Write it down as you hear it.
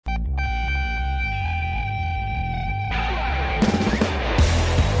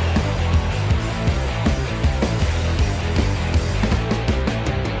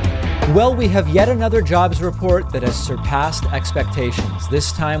Well, we have yet another jobs report that has surpassed expectations.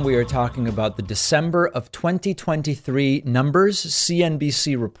 This time we are talking about the December of 2023 numbers.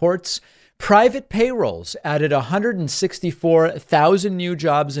 CNBC reports private payrolls added 164,000 new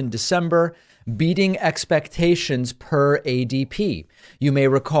jobs in December, beating expectations per ADP. You may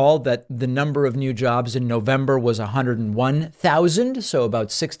recall that the number of new jobs in November was 101,000, so about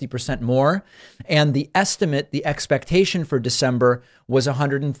 60% more. And the estimate, the expectation for December was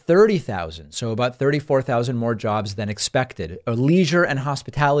 130,000, so about 34,000 more jobs than expected. Leisure and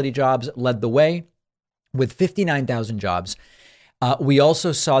hospitality jobs led the way with 59,000 jobs. We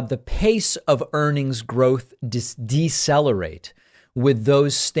also saw the pace of earnings growth decelerate, with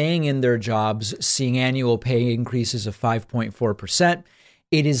those staying in their jobs seeing annual pay increases of 5.4%.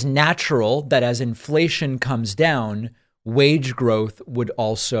 It is natural that as inflation comes down, wage growth would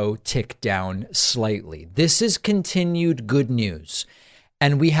also tick down slightly. This is continued good news.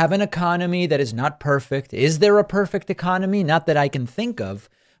 And we have an economy that is not perfect. Is there a perfect economy? Not that I can think of,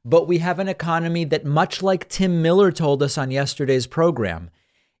 but we have an economy that, much like Tim Miller told us on yesterday's program,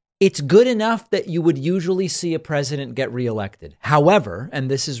 it's good enough that you would usually see a president get reelected. However, and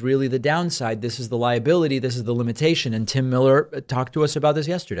this is really the downside, this is the liability, this is the limitation, and Tim Miller talked to us about this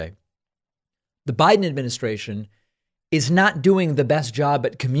yesterday. The Biden administration is not doing the best job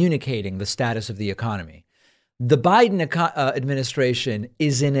at communicating the status of the economy. The Biden administration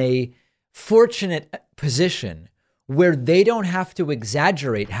is in a fortunate position where they don't have to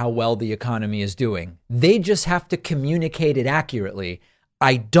exaggerate how well the economy is doing. They just have to communicate it accurately.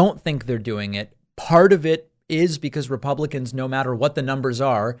 I don't think they're doing it. Part of it is because Republicans, no matter what the numbers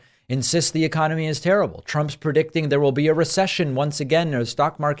are, insist the economy is terrible. Trump's predicting there will be a recession once again, or the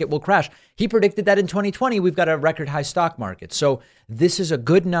stock market will crash. He predicted that in 2020, we've got a record high stock market. So this is a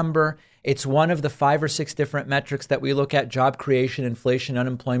good number. It's one of the 5 or 6 different metrics that we look at: job creation, inflation,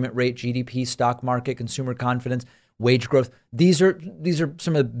 unemployment rate, GDP, stock market, consumer confidence, wage growth. These are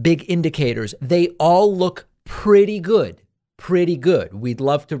some of the big indicators. They all look pretty good. Pretty good. We'd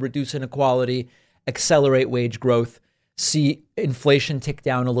love to reduce inequality, accelerate wage growth, see inflation tick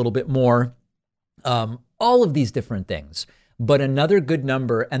down a little bit more, all of these different things. But another good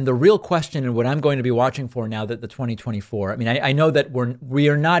number, and the real question, and what I'm going to be watching for now that the 2024, I know that we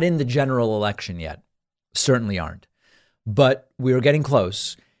are not in the general election yet, certainly aren't, but we are getting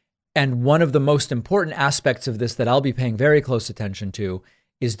close. And one of the most important aspects of this that I'll be paying very close attention to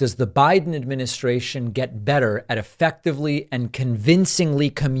is, does the Biden administration get better at effectively and convincingly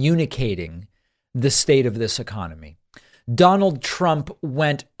communicating the state of this economy? Donald Trump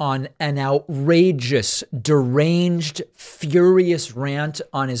went on an outrageous, deranged, furious rant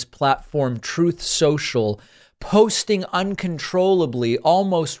on his platform, Truth Social, posting uncontrollably,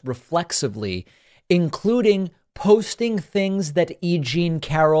 almost reflexively, including posting things that E. Jean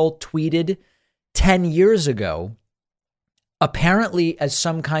Carroll tweeted 10 years ago, apparently as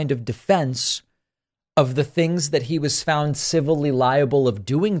some kind of defense of the things that he was found civilly liable of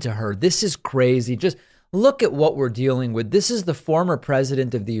doing to her. This is crazy. Just look at what we're dealing with. This is the former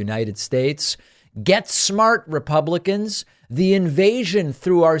president of the United States. Get smart, Republicans. The invasion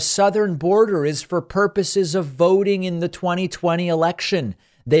through our southern border is for purposes of voting in the 2020 election.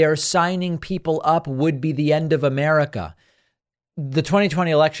 They are signing people up, would be the end of America. The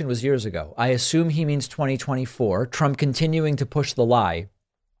 2020 election was years ago. I assume he means 2024. Trump continuing to push the lie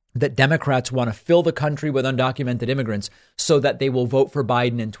that Democrats want to fill the country with undocumented immigrants so that they will vote for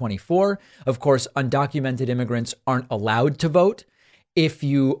Biden in 24. Of course, undocumented immigrants aren't allowed to vote. If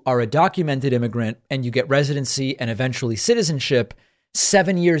you are a documented immigrant and you get residency and eventually citizenship,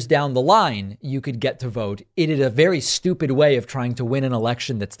 7 years down the line, you could get to vote. It is a very stupid way of trying to win an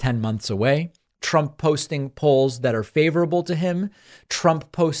election that's 10 months away. Trump posting polls that are favorable to him,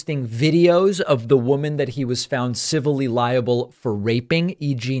 Trump posting videos of the woman that he was found civilly liable for raping,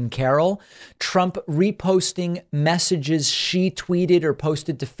 E. Jean Carroll, Trump reposting messages she tweeted or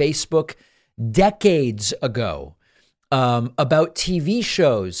posted to Facebook decades ago about TV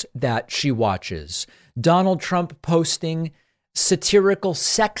shows that she watches, Donald Trump posting satirical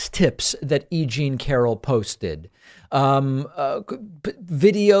sex tips that E. Jean Carroll posted,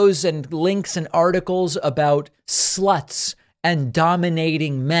 videos and links and articles about sluts and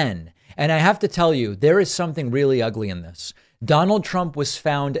dominating men. And I have to tell you, there is something really ugly in this. Donald Trump was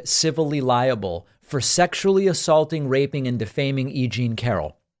found civilly liable for sexually assaulting, raping, and defaming E. Jean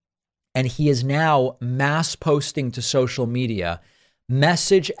Carroll. And he is now mass posting to social media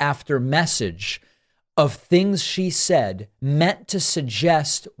message after message of things she said meant to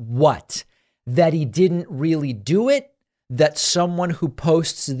suggest what? That he didn't really do it, that someone who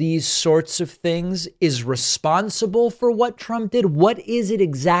posts these sorts of things is responsible for what Trump did? What is it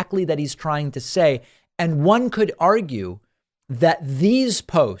exactly that he's trying to say? And one could argue that these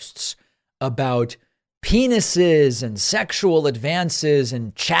posts about penises and sexual advances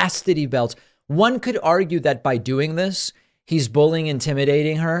and chastity belts, one could argue that by doing this, he's bullying,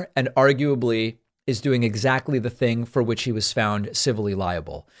 intimidating her, and arguably is doing exactly the thing for which he was found civilly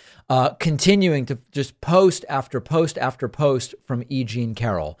liable. Continuing to just post after post after post from E. Jean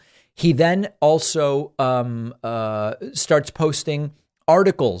Carroll. He then also starts posting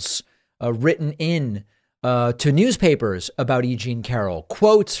articles written in to newspapers about E. Jean Carroll,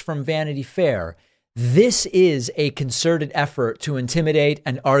 quotes from Vanity Fair. This is a concerted effort to intimidate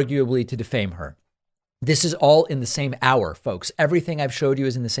and arguably to defame her. This is all in the same hour, folks. Everything I've showed you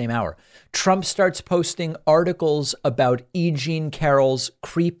is in the same hour. Trump starts posting articles about E. Jean Carroll's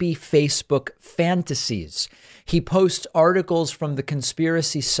creepy Facebook fantasies. He posts articles from the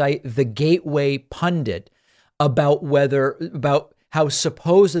conspiracy site The Gateway Pundit about how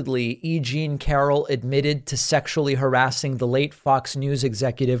supposedly E. Jean Carroll admitted to sexually harassing the late Fox News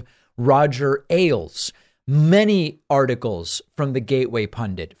executive Roger Ailes. Many articles from the Gateway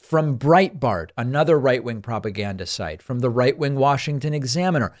Pundit, from Breitbart, another right-wing propaganda site, from the right-wing Washington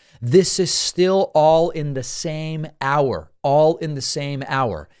Examiner. This is still all in the same hour,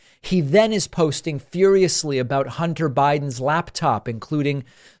 He then is posting furiously about Hunter Biden's laptop, including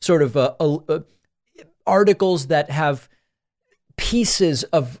sort of articles that have pieces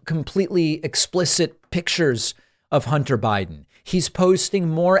of completely explicit pictures of Hunter Biden. He's posting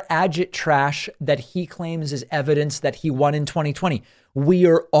more agit trash that he claims is evidence that he won in 2020. We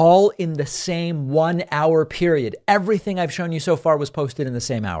are all in the same 1 hour period. Everything I've shown you so far was posted in the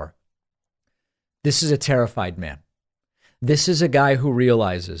same hour. This is a terrified man. This is a guy who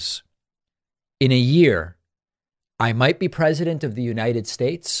realizes in a year, I might be president of the United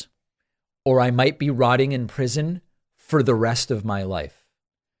States, or I might be rotting in prison for the rest of my life.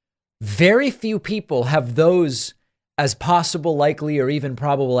 Very few people have those as possible, likely, or even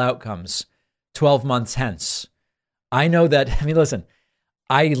probable outcomes 12 months hence. I know that, listen,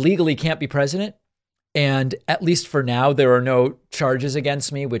 I legally can't be president. And at least for now, there are no charges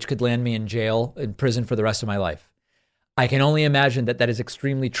against me, which could land me in jail, in prison for the rest of my life. I can only imagine that that is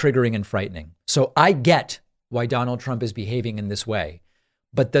extremely triggering and frightening. So I get why Donald Trump is behaving in this way.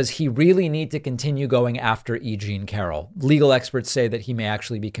 But does he really need to continue going after E. Jean Carroll? Legal experts say that he may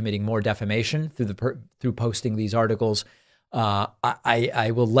actually be committing more defamation through posting these articles.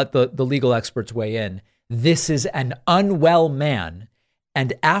 I will let the legal experts weigh in. This is an unwell man.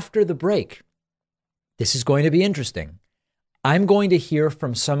 And after the break, this is going to be interesting. I'm going to hear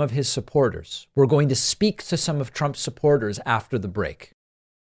from some of his supporters. We're going to speak to some of Trump's supporters after the break.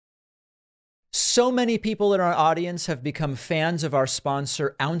 So many people in our audience have become fans of our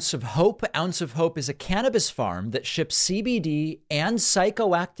sponsor, Ounce of Hope. Ounce of Hope is a cannabis farm that ships CBD and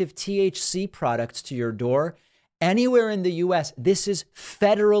psychoactive THC products to your door anywhere in the U.S. This is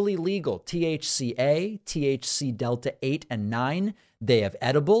federally legal. THCA, THC Delta 8 and 9. They have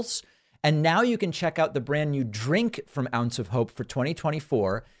edibles. And now you can check out the brand new drink from Ounce of Hope for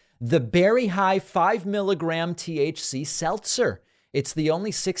 2024, the Berry High 5 milligram THC Seltzer. It's the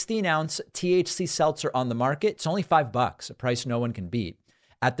only 16-ounce THC seltzer on the market. It's only $5, a price no one can beat.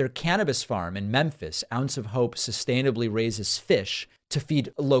 At their cannabis farm in Memphis, Ounce of Hope sustainably raises fish to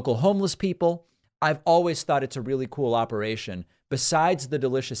feed local homeless people. I've always thought it's a really cool operation. Besides the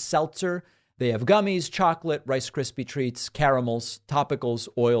delicious seltzer, they have gummies, chocolate, Rice Krispie treats, caramels, topicals,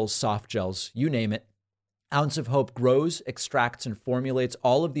 oils, soft gels, you name it. Ounce of Hope grows, extracts, and formulates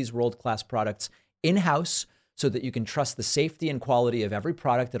all of these world-class products in-house, so that you can trust the safety and quality of every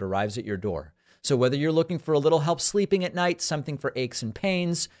product that arrives at your door. So whether you're looking for a little help sleeping at night, something for aches and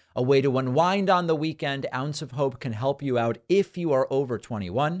pains, a way to unwind on the weekend, Ounce of Hope can help you out if you are over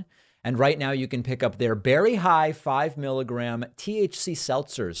 21. And right now you can pick up their Berry High 5 milligram THC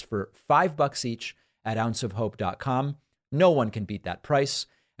seltzers for $5 each at ounceofhope.com. No one can beat that price.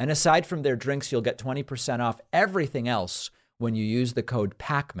 And aside from their drinks, you'll get 20% off everything else when you use the code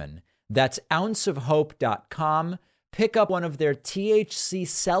PACMAN. That's ounceofhope.com. Pick up one of their THC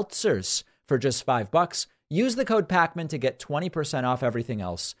seltzers for just $5. Use the code PACMAN to get 20% off everything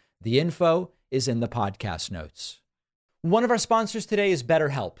else. The info is in the podcast notes. One of our sponsors today is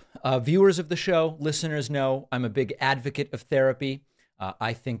BetterHelp. Viewers of the show, listeners know I'm a big advocate of therapy.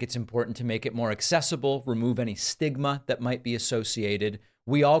 I think it's important to make it more accessible, remove any stigma that might be associated.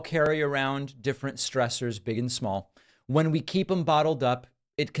 We all carry around different stressors, big and small. When we keep them bottled up,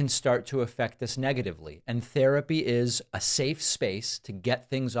 it can start to affect us negatively. And therapy is a safe space to get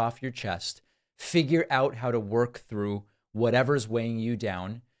things off your chest, figure out how to work through whatever's weighing you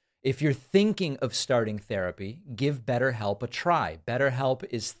down. If you're thinking of starting therapy, give BetterHelp a try. BetterHelp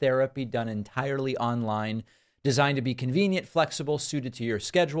is therapy done entirely online, designed to be convenient, flexible, suited to your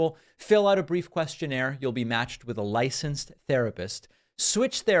schedule. Fill out a brief questionnaire. You'll be matched with a licensed therapist.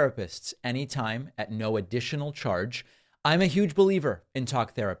 Switch therapists anytime at no additional charge. I'm a huge believer in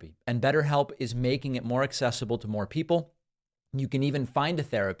talk therapy, and BetterHelp is making it more accessible to more people. You can even find a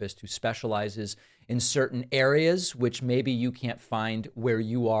therapist who specializes in certain areas, which maybe you can't find where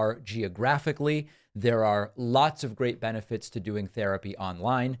you are geographically. There are lots of great benefits to doing therapy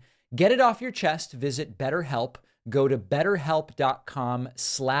online. Get it off your chest. Visit BetterHelp. Go to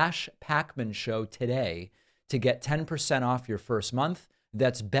betterhelp.com/Pacman Show today to get 10% off your first month.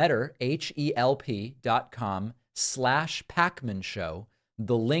 That's betterhelp.com/Pacman Show.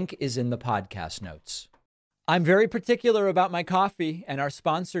 The link is in the podcast notes. I'm very particular about my coffee, and our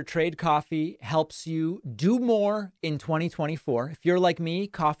sponsor, Trade Coffee, helps you do more in 2024. If you're like me,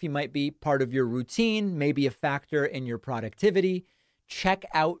 coffee might be part of your routine, maybe a factor in your productivity. Check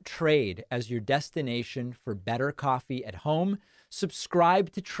out Trade as your destination for better coffee at home.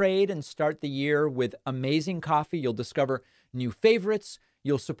 Subscribe to Trade and start the year with amazing coffee. You'll discover new favorites.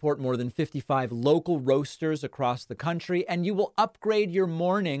 You'll support more than 55 local roasters across the country, and you will upgrade your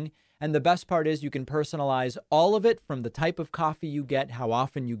morning. And the best part is you can personalize all of it, from the type of coffee you get, how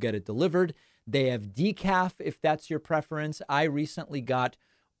often you get it delivered. They have decaf if that's your preference. I recently got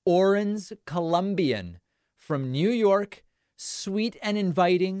Orange Colombian from New York, sweet and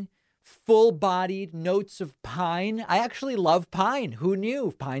inviting, full-bodied notes of pine. I actually love pine. Who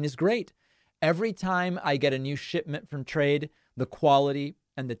knew? Pine is great. Every time I get a new shipment from Trade, the quality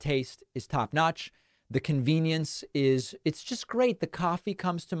and the taste is top-notch. The convenience is, it's just great. The coffee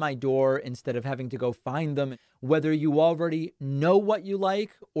comes to my door instead of having to go find them. Whether you already know what you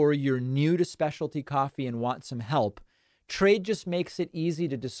like or you're new to specialty coffee and want some help, Trade just makes it easy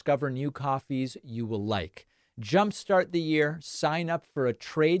to discover new coffees you will like. Jumpstart the year. Sign up for a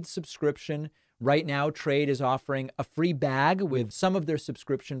Trade subscription. Right now, Trade is offering a free bag with some of their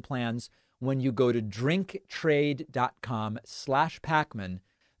subscription plans when you go to drinktrade.com/Pacman.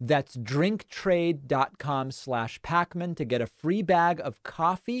 That's drinktrade.com/Pacman to get a free bag of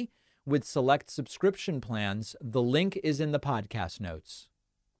coffee with select subscription plans. The link is in the podcast notes.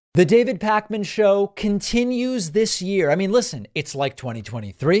 The David Pacman Show continues this year. I mean, listen, it's like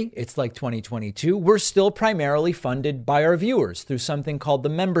 2023. It's like 2022. We're still primarily funded by our viewers through something called the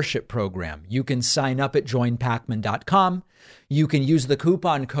membership program. You can sign up at joinpacman.com. You can use the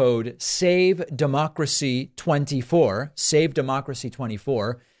coupon code SAVEDEMOCRACY24,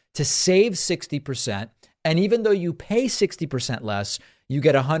 SAVEDEMOCRACY24, to save 60%. And even though you pay 60% less, you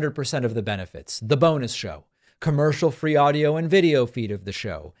get 100% of the benefits. The bonus show, commercial-free audio and video feed of the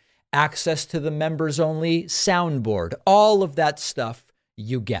show, access to the members-only soundboard, all of that stuff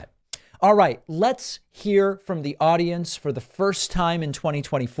you get. All right, let's hear from the audience for the first time in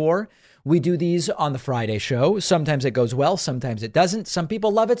 2024. We do these on the Friday show. Sometimes it goes well, sometimes it doesn't. Some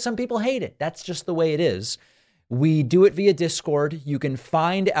people love it, some people hate it. That's just the way it is. We do it via Discord. You can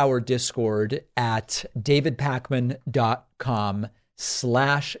find our Discord at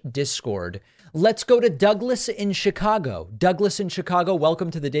davidpacman.com/Discord. Let's go to Douglas in Chicago. Douglas in Chicago, welcome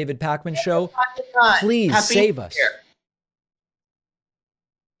to the David Pacman Show. Please save us.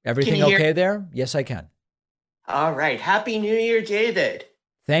 Everything okay there? Yes, I can. All right. Happy New Year, David.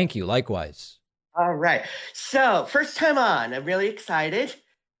 Thank you. Likewise. All right. So, first time on. I'm really excited.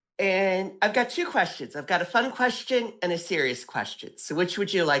 And I've got two questions. I've got a fun question and a serious question. So which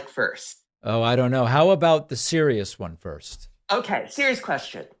would you like first? Oh, I don't know. How about the serious one first? Okay, serious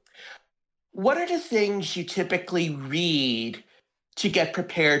question. What are the things you typically read to get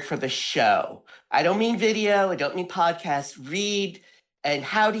prepared for the show? I don't mean video. I don't mean podcast. Read. And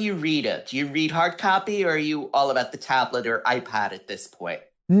how do you read it? Do you read hard copy, or are you all about the tablet or iPad at this point?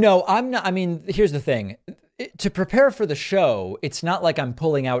 No, I'm not. I mean, here's the thing. To prepare for the show, it's not like I'm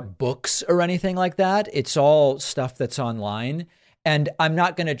pulling out books or anything like that. It's all stuff that's online. And I'm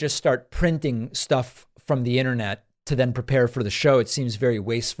not going to just start printing stuff from the internet to then prepare for the show. It seems very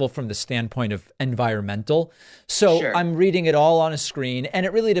wasteful from the standpoint of environmental. So sure. I'm reading it all on a screen, and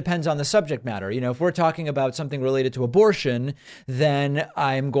it really depends on the subject matter. You know, if we're talking about something related to abortion, then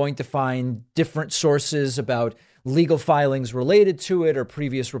I'm going to find different sources about legal filings related to it or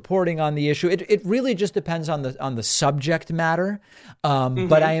previous reporting on the issue. It really just depends on the subject matter.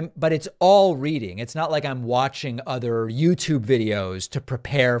 But it's all reading. It's not like I'm watching other YouTube videos to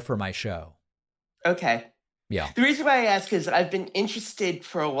prepare for my show. Okay. Yeah. The reason why I ask is I've been interested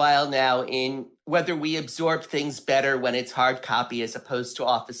for a while now in whether we absorb things better when it's hard copy as opposed to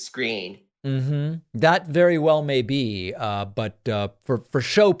off a screen. That very well may be, but for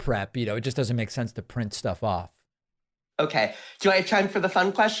show prep, it just doesn't make sense to print stuff off. Okay. Do I have time for the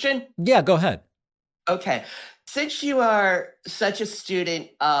fun question? Yeah, go ahead. Okay. Since you are such a student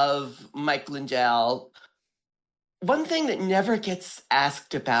of Mike Lindell, one thing that never gets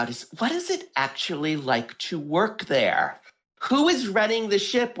asked about is what is it actually like to work there? Who is running the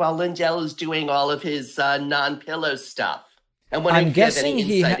ship while Lindell is doing all of his non-pillow stuff? I'm wondering I'm if you have any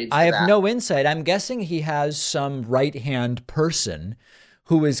guessing insight I into have that. no insight. I'm guessing he has some right-hand person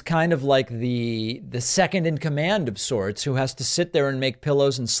who is kind of like the second in command of sorts, who has to sit there and make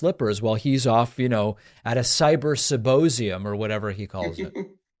pillows and slippers while he's off, at a cyber symposium or whatever he calls it.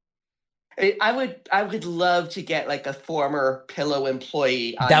 I would love to get like a former pillow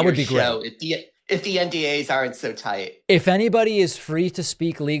employee on That would your be great. show if the NDAs aren't so tight. If anybody is free to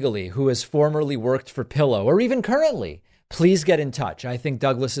speak legally who has formerly worked for Pillow or even currently, please get in touch. I think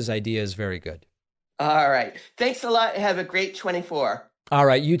Douglas's idea is very good. All right. Thanks a lot. Have a great 24. All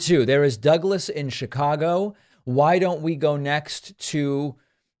right, you too. There is Douglas in Chicago. Why don't we go next to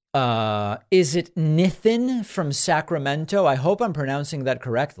is it Nithin from Sacramento? I hope I'm pronouncing that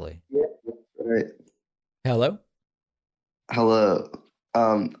correctly. Yeah, right. Hello? Hello.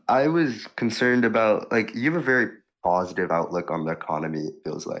 I was concerned about like you have a very positive outlook on the economy, it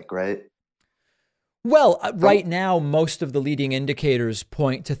feels like, right? Well, But right now, most of the leading indicators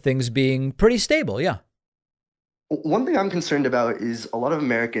point to things being pretty stable. Yeah. one thing I'm concerned about is a lot of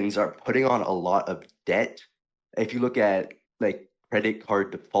Americans are putting on a lot of debt. If you look at like credit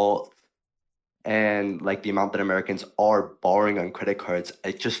card default and like the amount that Americans are borrowing on credit cards,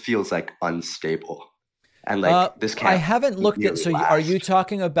 it just feels like unstable. And like this I can't haven't looked at. really So, are you last.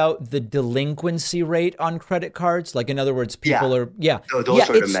 talking about the delinquency rate on credit cards? Like, in other words, Yeah, people are, yeah, those yeah,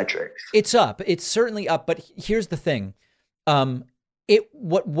 sort of metrics. it's up. It's certainly up. But here's the thing.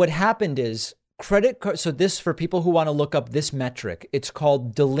 What happened is credit card. So this, for people who want to look up this metric, it's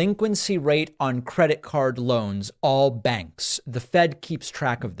called delinquency rate on credit card loans, all banks. The Fed keeps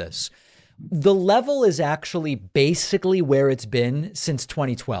track of this. The level is actually basically where it's been since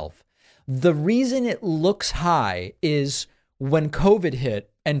 2012. The reason it looks high is when COVID hit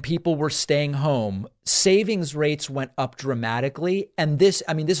and people were staying home, savings rates went up dramatically. And this,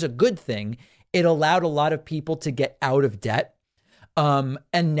 I mean, this is a good thing. It allowed a lot of people to get out of debt. And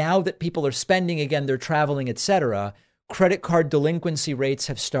now that people are spending again, they're traveling, et cetera, credit card delinquency rates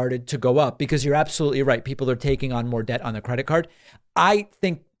have started to go up because you're absolutely right. People are taking on more debt on the credit card. I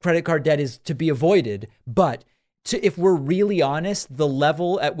think credit card debt is to be avoided, but if we're really honest, the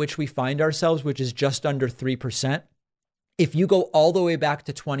level at which we find ourselves, which is just under 3%, if you go all the way back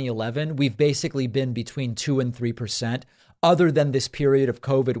to 2011, we've basically been between 2 and 3%, other than this period of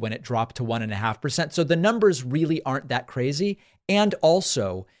COVID when it dropped to 1.5%. So the numbers really aren't that crazy. And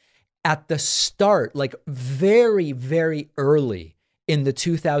also, at the start, like very, very early in the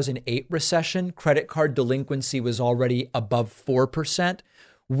 2008 recession, credit card delinquency was already above 4%.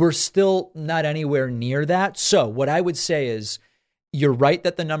 We're still not anywhere near that. So what I would say is, you're right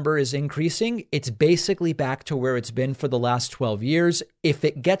that the number is increasing. It's basically back to where it's been for the last 12 years. If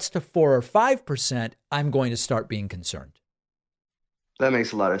it gets to 4 or 5%, I'm going to start being concerned. That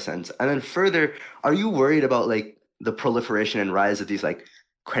makes a lot of sense. And then further, are you worried about like the proliferation and rise of these like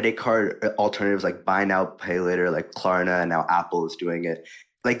credit card alternatives like buy now, pay later, like Klarna and now Apple is doing it?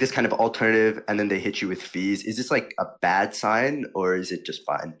 Like this kind of alternative, and then they hit you with fees. Is this like a bad sign or is it just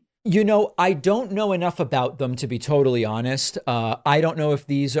fine? I don't know enough about them to be totally honest. I don't know if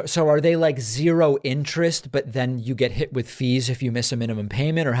these are, so are they like zero interest, but then you get hit with fees if you miss a minimum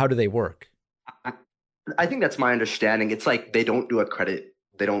payment, or how do they work? I, I think that's my understanding. It's like they don't do a credit,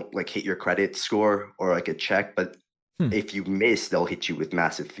 they don't like hit your credit score or like a check, but Hmm. if you miss, they'll hit you with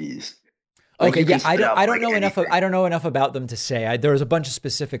massive fees. Like Okay, you yeah, can split I up don't like know enough. anything. I don't know enough about them to say. There's a bunch of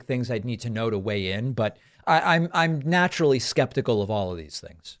specific things I'd need to know to weigh in, but I'm naturally skeptical of all of these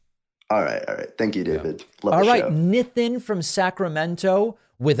things. All right, all right. Thank you, Yeah. David. Love All the right, show. Nithin from Sacramento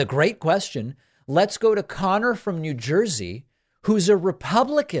with a great question. Let's go to Connor from New Jersey, who's a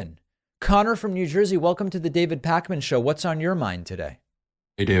Republican. Connor from New Jersey, welcome to the David Pakman Show. What's on your mind today?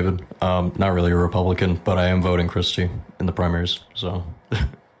 Hey David, not really a Republican, but I am voting Christie in the primaries, so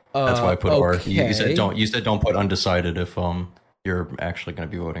that's why I put R. You said Okay. don't put undecided if you're actually going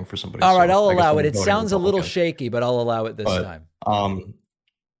to be voting for somebody. All right, So I'll I guess allow it. I'm It voting sounds a little Republican. shaky, but I'll allow it this But time.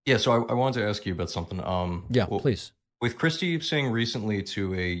 yeah, so I wanted to ask you about something. Yeah, Well, please. with Christie saying recently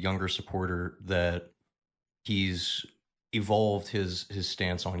to a younger supporter that he's evolved his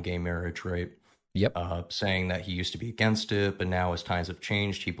stance on gay marriage, right? Yep. Saying that he used to be against it, but now as times have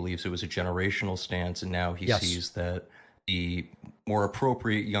changed, he believes it was a generational stance, and now he Yes. sees that the more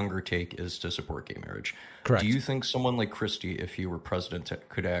appropriate younger take is to support gay marriage. Correct. Do you think someone like Christie, if he were president,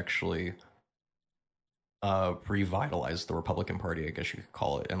 could actually revitalize the Republican Party, I guess you could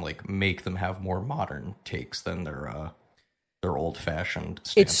call it, and like make them have more modern takes than their old-fashioned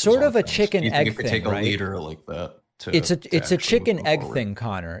stances? It's sort of a things? chicken Do you think egg it could thing, take right? a leader like that to It's a actually chicken move egg forward? thing,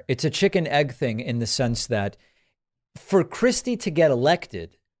 Connor. It's a chicken egg thing in the sense that for Christie to get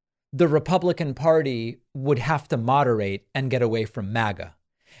elected, the Republican Party would have to moderate and get away from MAGA.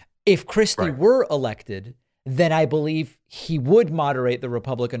 If Christie Right. were elected, then I believe he would moderate the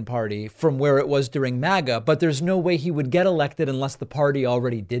Republican Party from where it was during MAGA, but there's no way he would get elected unless the party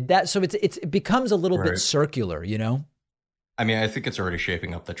already did that. So it becomes a little bit Right. circular, you know? I mean, I think it's already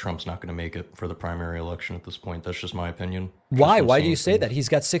shaping up that Trump's not going to make it for the primary election at this point. That's just my opinion. Why? Just Why from do you seeing say that? He's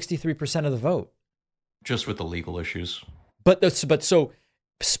got 63% of the vote. just with the legal issues. But so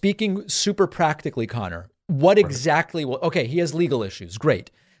speaking super practically, Connor, what exactly okay, he has legal issues.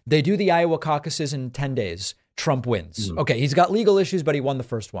 Great. They do the Iowa caucuses in 10 days. Trump wins. Okay, he's got legal issues, but he won the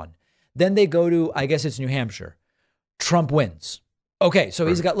first one. Then they go to, I guess it's New Hampshire. Trump wins. Okay, so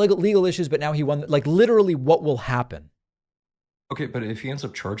he's got legal issues, but now he won. Like literally what will happen? Okay, but if he ends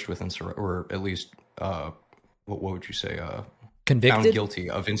up charged with or at least, what would you say? Convicted? Found guilty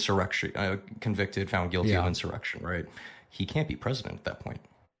of insurrection, convicted, found guilty of Yeah. insurrection, right? He can't be president at that point.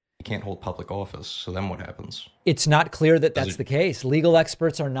 He can't hold public office. So then what happens? It's not clear that that's the case. Legal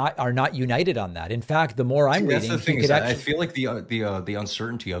experts are not united on that. In fact, the more I'm That's reading, the thing he is could that I actually. feel like the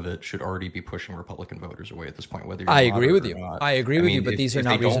uncertainty of it should already be pushing Republican voters away at this point. Whether you're I agree moderate with or you. not. I agree with you, but these are if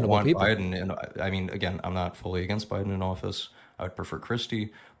not they don't reasonable want people. Biden, and I mean, again, I'm not fully against Biden in office. I would prefer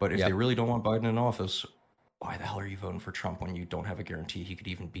Christie, but if Yep. they really don't want Biden in office, why the hell are you voting for Trump when you don't have a guarantee he could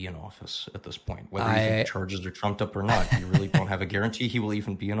even be in office at this point? Whether you think charges are trumped up or not, you really don't have a guarantee he will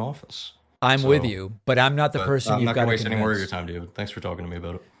even be in office. I'm with you, but I'm not the person I'm you've not got going to to waste any more of your convince. time, David. Thanks for talking to me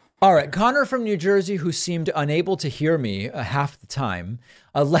about it. All right, Connor from New Jersey, who seemed unable to hear me half the time.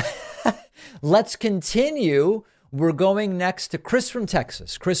 Let's continue. We're going next to Chris from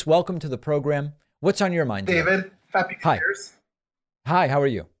Texas. Chris, welcome to the program. What's on your mind today? David, happy New Hi. Year's. Hi, how are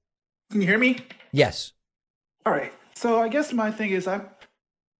you? Can you hear me? Yes. All right. So I guess my thing is I'm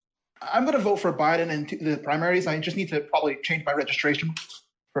going to vote for Biden in the primaries. I just need to probably change my registration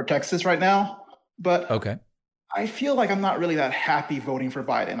for Texas right now. But Okay. I feel like I'm not really that happy voting for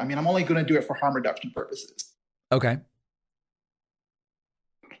Biden. I mean, I'm only going to do it for harm reduction purposes. Okay.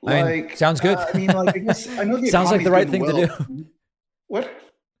 I mean, Like, sounds good. I mean, like, I guess I know the Sounds like the right thing economy's to doing well. What?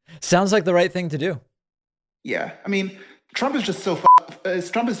 Sounds like the right thing to do. Yeah. I mean, Trump is just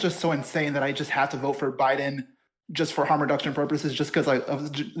so insane that I just have to vote for Biden just for harm reduction purposes, just because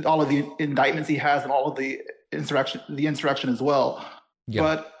of all of the indictments he has and all of the insurrection as well. Yeah.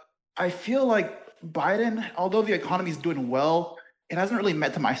 But I feel like Biden, although the economy is doing well, it hasn't really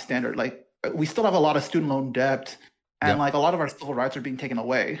met to my standard. Like, we still have a lot of student loan debt, and like a lot of our civil rights are being taken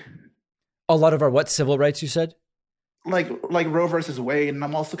away. A lot of our what civil rights you said? Like Roe versus Wade, and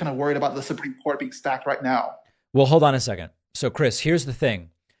I'm also kind of worried about the Supreme Court being stacked right now. Well, hold on a second. So, Chris, here's the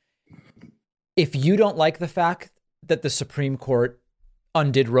thing. If you don't like the fact that the Supreme Court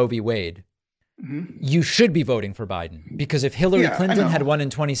undid Roe v. Wade, you should be voting for Biden, because if Hillary Clinton had won in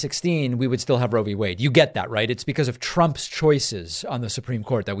 2016, we would still have Roe v. Wade. You get that, right? It's because of Trump's choices on the Supreme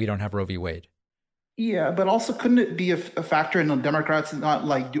Court that we don't have Roe v. Wade. Yeah, but also couldn't it be a factor in the Democrats not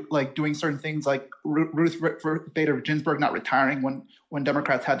doing certain things, like Ruth Bader Ginsburg not retiring when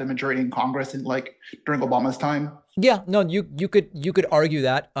Democrats had the majority in Congress and like during Obama's time? Yeah, no, you could argue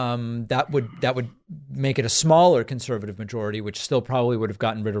that that would make it a smaller conservative majority, which still probably would have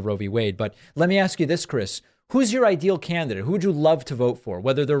gotten rid of Roe v. Wade. But let me ask you this, Chris: who's your ideal candidate? Who would you love to vote for,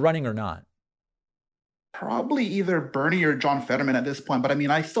 whether they're running or not? Probably either Bernie or John Fetterman at this point, but I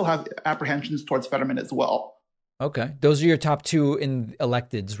mean, I still have apprehensions towards Fetterman as well. Okay, those are your top two in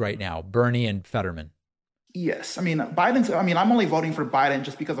electeds right now: Bernie and Fetterman. Yes, I mean I'm only voting for Biden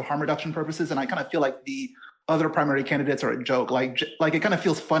just because of harm reduction purposes, and I kind of feel like the other primary candidates are a joke. Like it kind of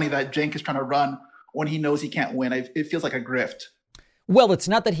feels funny that Cenk is trying to run when he knows he can't win. It feels like a grift. Well, it's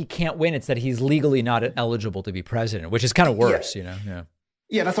not that he can't win; it's that he's legally not eligible to be president, which is kind of worse, you know. Yeah.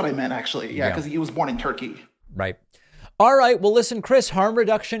 Yeah, that's what I meant, actually. Yeah, because he was born in Turkey. Right. All right. Well, listen, Chris, harm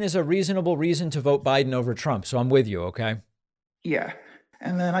reduction is a reasonable reason to vote Biden over Trump. So I'm with you. Okay. Yeah.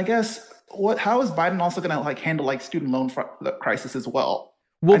 And then I guess how is Biden also going to handle student loan crisis as well?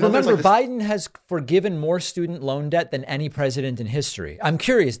 Well, remember, Biden has forgiven more student loan debt than any president in history. I'm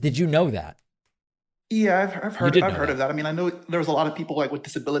curious. Did you know that? Yeah, I've You heard did I've know heard that. of that. I mean, I know there was a lot of people like with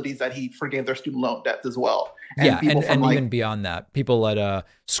disabilities that he forgave their student loan debts as well, and Yeah, people from and even like beyond that, people at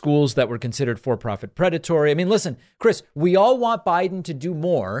schools that were considered for-profit predatory. I mean, listen, Chris, we all want Biden to do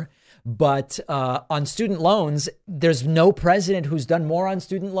more, but on student loans, there's no president who's done more on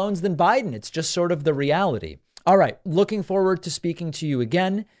student loans than Biden. It's just sort of the reality. All right, looking forward to speaking to you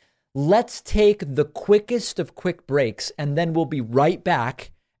again. Let's take the quickest of quick breaks, and then we'll be right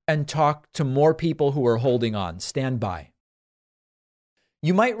back and talk to more people who are holding on. Stand by.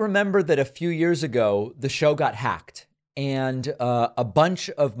 You might remember that a few years ago, the show got hacked and a bunch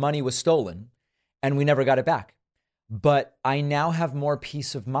of money was stolen and we never got it back. But I now have more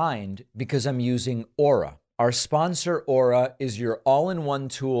peace of mind because I'm using Aura. Our sponsor, Aura, is your all-in-one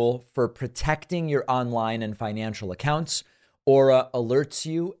tool for protecting your online and financial accounts. Aura alerts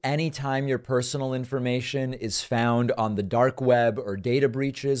you anytime your personal information is found on the dark web or data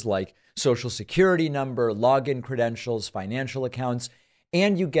breaches like social security number, login credentials, financial accounts.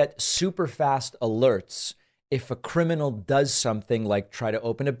 And you get super fast alerts if a criminal does something like try to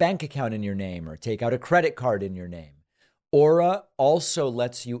open a bank account in your name or take out a credit card in your name. Aura also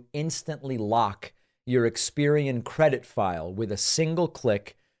lets you instantly lock your Experian credit file with a single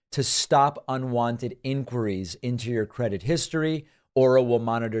click to stop unwanted inquiries into your credit history. Aura will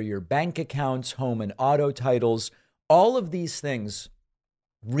monitor your bank accounts, home and auto titles. All of these things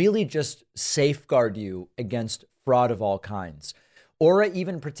really just safeguard you against fraud of all kinds. Aura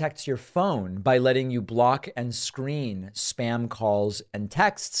even protects your phone by letting you block and screen spam calls and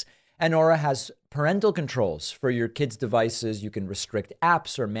texts. And Aura has parental controls for your kids' devices. You can restrict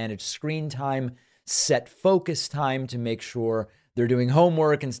apps or manage screen time, set focus time to make sure they're doing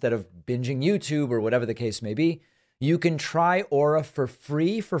homework instead of binging YouTube or whatever the case may be. You can try Aura for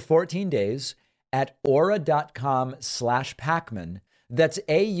free for 14 days at aura.com/Pacman. That's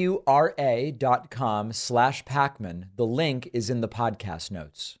aura.com/Pacman. The link is in the podcast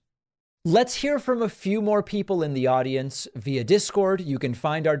notes. Let's hear from a few more people in the audience via Discord. You can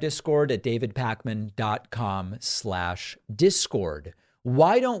find our Discord at davidpacman.com/Discord.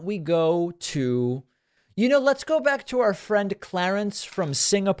 Why don't we go to, let's go back to our friend Clarence from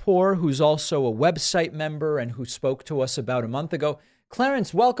Singapore, who's also a website member and who spoke to us about a month ago.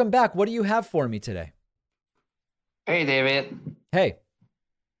 Clarence, welcome back. What do you have for me today? Hey, David. Hey.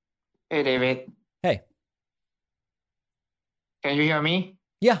 Hey, David. Hey. Can you hear me?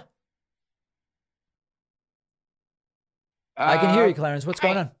 Yeah. I can hear you, Clarence. What's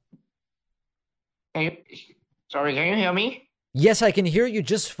going on? Sorry, can you hear me? Yes, I can hear you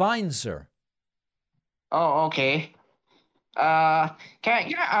just fine, sir. Oh, okay. Can I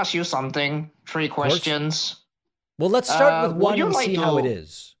ask you something? 3 questions. Well, let's start with one and see how it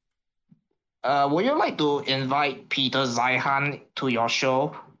is. Would you like to invite Peter Zeihan to your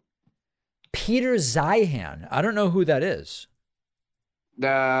show? Peter Zeihan? I don't know who that is.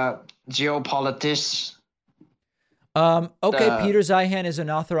 The geopolitist. Okay, Peter Zeihan is an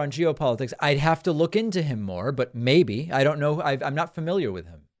author on geopolitics. I'd have to look into him more, but maybe. I don't know. I'm not familiar with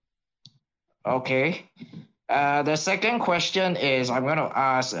him. Okay. The second question is I'm going to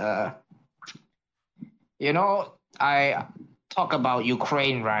ask, I talk about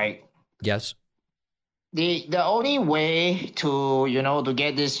Ukraine, right? Yes. The only way to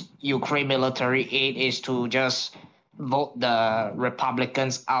get this Ukraine military aid is to just vote the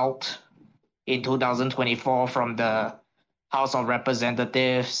Republicans out in 2024 from the House of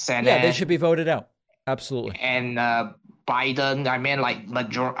Representatives, Senate. Yeah, they should be voted out. Absolutely. And Biden,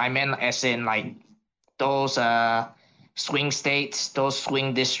 as in like those swing states, those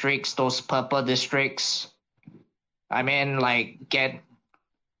swing districts, those purple districts. Get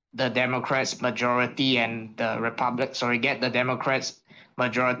the Democrats majority and the get the Democrats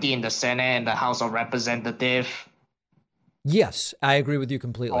majority in the Senate and the House of Representatives. Yes, I agree with you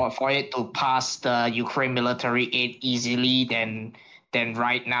completely. Or for it to pass the Ukraine military aid easily than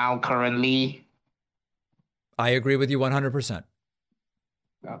right now, currently. I agree with you 100%.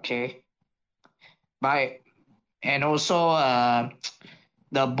 Okay. And also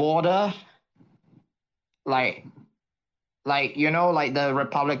the border, the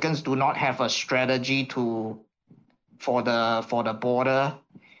Republicans do not have a strategy for the border.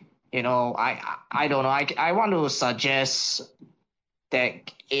 I don't know. I want to suggest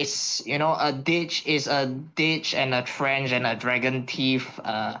that it's a ditch and a trench and a dragon teeth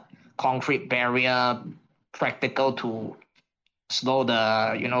concrete barrier practical to slow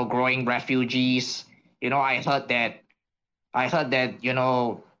the growing refugees. I heard that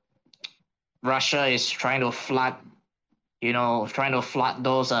Russia is trying to flood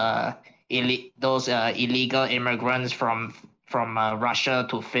those illegal immigrants from Russia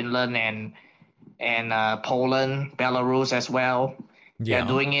to Finland and Poland, Belarus as well. Yeah. They're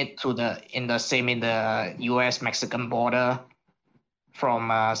doing it in the U.S.-Mexican border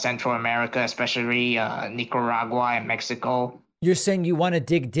from Central America, especially Nicaragua and Mexico. You're saying you want to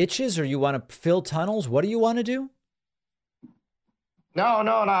dig ditches or you want to fill tunnels? What do you want to do? No,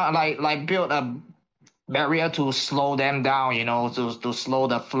 like build a barrier to slow them down, to slow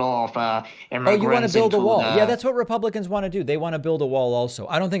the flow of immigrants. Oh, you want to build a wall? Yeah, that's what Republicans want to do. They want to build a wall also.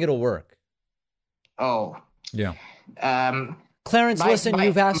 I don't think it'll work. Oh. Yeah. Clarence, listen,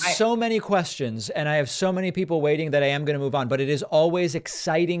 you've asked so many questions and I have so many people waiting that I am going to move on, but it is always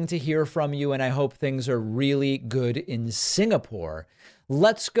exciting to hear from you and I hope things are really good in Singapore.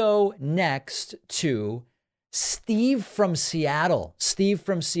 Let's go next to Steve from Seattle. Steve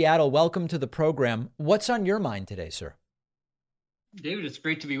from Seattle, welcome to the program. What's on your mind today, sir? David, it's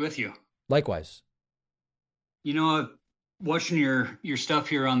great to be with you. Likewise. Watching your stuff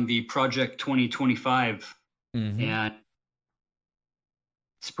here on the Project 2025, and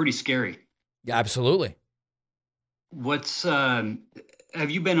it's pretty scary. Yeah, absolutely. Have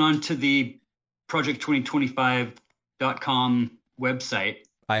you been on to the project2025.com website?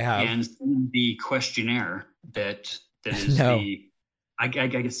 I have. And seen the questionnaire that is No. I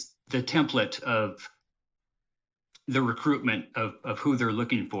guess the template of the recruitment of who they're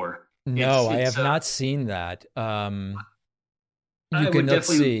looking for. No, I have not seen that. You can, let's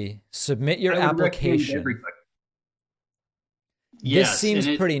see, submit your application. Yes, this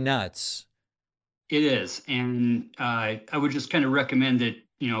seems pretty nuts. It is. And I would just kind of recommend that,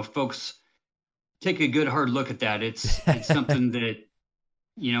 folks take a good hard look at that. It's something that,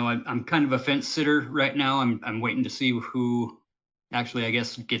 I'm kind of a fence sitter right now. I'm waiting to see who actually, I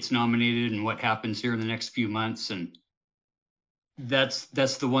guess, gets nominated and what happens here in the next few months. And that's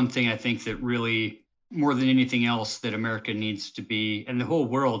the one thing I think that really, more than anything else, that America needs to be, and the whole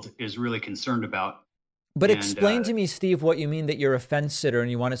world is really concerned about. But explain to me, Steve, what you mean that you're a fence sitter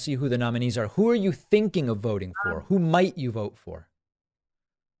and you want to see who the nominees are. Who are you thinking of voting for? Who might you vote for?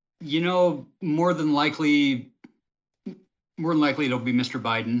 More than likely it'll be Mr.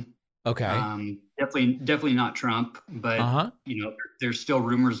 Biden. Okay. Definitely not Trump, but there's still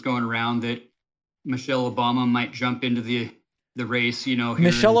rumors going around that Michelle Obama might jump into the race,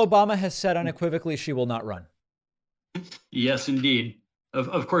 Michelle Obama has said unequivocally she will not run. Yes, indeed.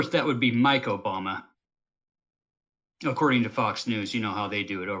 Of course, that would be Mike Obama. According to Fox News, you know how they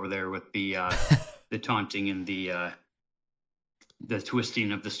do it over there with the the taunting and the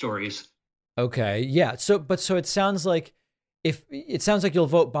twisting of the stories. Okay, yeah. So it sounds like you'll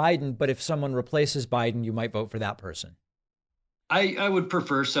vote Biden, but if someone replaces Biden, you might vote for that person. I would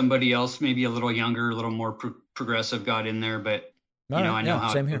prefer somebody else, maybe a little younger, a little more progressive, got in there. But I know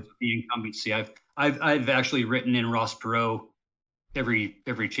how same here. The incumbency. I've actually written in Ross Perot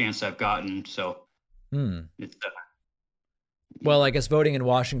every chance I've gotten. So it's. Well, I guess voting in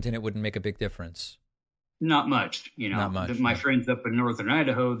Washington, it wouldn't make a big difference. Not much, Not much. My friends up in northern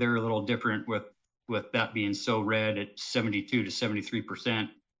Idaho, they're a little different with that being so red at 72 to 73%.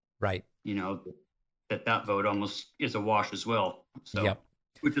 Right. That vote almost is a wash as well. So, yep.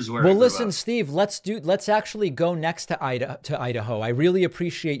 Which is where. Well, listen, Steve, let's actually go next to Idaho. I really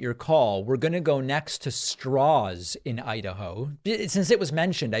appreciate your call. We're going to go next to Straws in Idaho. Since it was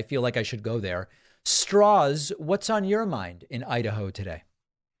mentioned, I feel like I should go there. Straws, what's on your mind in Idaho today?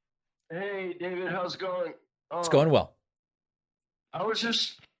 Hey, David, how's it going? It's going well. I was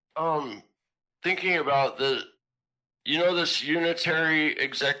just thinking about this unitary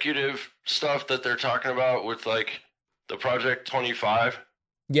executive stuff that they're talking about with like the Project 25.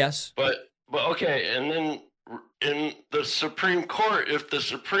 Yes. But okay, and then in the Supreme Court, if the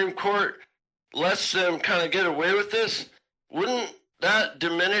Supreme Court lets them kind of get away with this, wouldn't that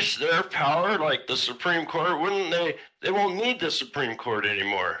diminish their power? Like the Supreme Court, wouldn't they won't need the Supreme Court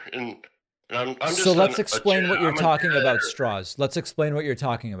anymore? And I'm just so let's explain what you're talking about, Straws. Let's explain what you're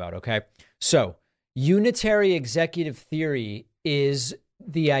talking about, okay? So unitary executive theory is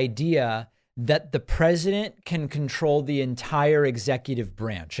the idea that the president can control the entire executive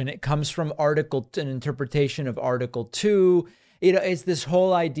branch. And it comes from an interpretation of Article 2. It's this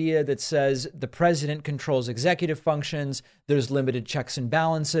whole idea that says the president controls executive functions. There's limited checks and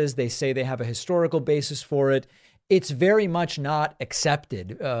balances. They say they have a historical basis for it. It's very much not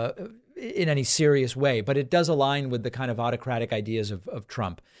accepted in any serious way, but it does align with the kind of autocratic ideas of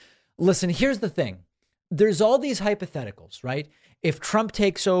Trump. Listen, here's the thing. There's all these hypotheticals, right? If Trump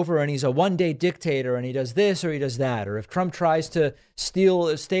takes over and he's a one-day dictator and he does this or he does that, or if Trump tries to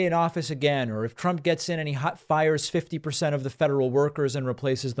stay in office again, or if Trump gets in and he fires 50% of the federal workers and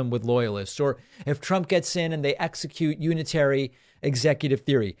replaces them with loyalists, or if Trump gets in and they execute unitary executive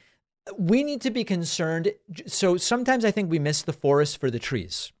theory. we need to be concerned. So sometimes I think we miss the forest for the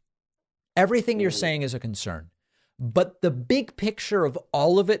trees. Everything you're saying is a concern, but the big picture of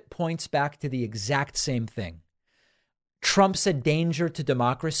all of it points back to the exact same thing. Trump's a danger to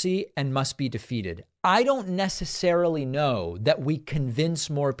democracy and must be defeated. I don't necessarily know that we convince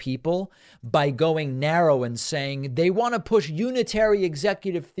more people by going narrow and saying they want to push unitary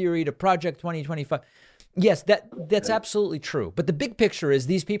executive theory to Project 2025. Yes, that's absolutely true. But the big picture is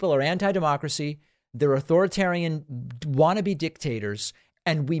these people are anti-democracy. They're authoritarian, wannabe dictators,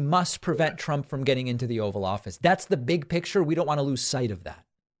 and we must prevent Trump from getting into the Oval Office. That's the big picture. We don't want to lose sight of that.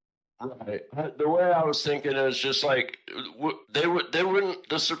 Right. The way I was thinking is just like they wouldn't,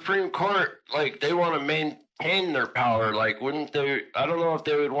 the Supreme Court, like they want to maintain their power. Like, wouldn't they? I don't know if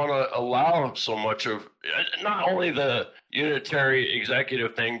they would want to allow so much of not only the unitary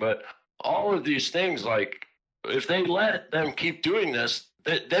executive thing, but all of these things. Like, if they let them keep doing this,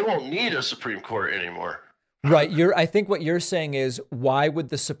 they won't need a Supreme Court anymore. Right. I think what you're saying is, why would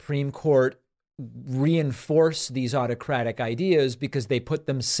the Supreme Court reinforce these autocratic ideas? Because they put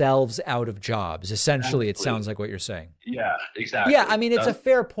themselves out of jobs. Essentially, it sounds like what you're saying. Yeah, exactly. Yeah, I mean, it's a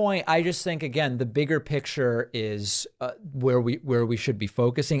fair point. I just think, again, the bigger picture is where we should be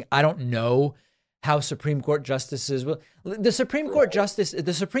focusing. I don't know how Supreme Court justices will. The Supreme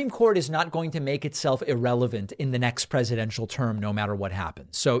Court is not going to make itself irrelevant in the next presidential term, no matter what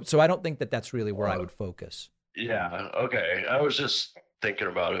happens. So I don't think that that's really where I would focus. Yeah. Okay. I was just thinking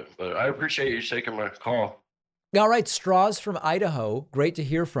about it, but I appreciate you taking my call. All right. Straws from Idaho. Great to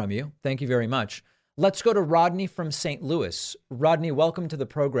hear from you. Thank you very much. Let's go to Rodney from St. Louis. Rodney, welcome to the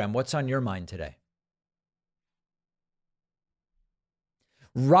program. What's on your mind today?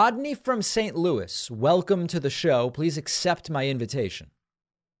 Rodney from St. Louis, welcome to the show. Please accept my invitation.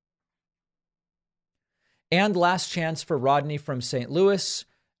 And last chance for Rodney from St. Louis.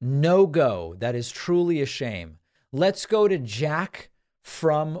 No go. That is truly a shame. Let's go to Jack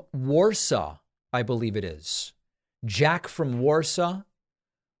from Warsaw, I believe it is. Jack from Warsaw,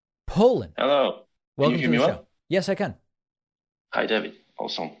 Poland. Hello. Welcome Can you hear to the me show. well? Yes, I can. Hi, David.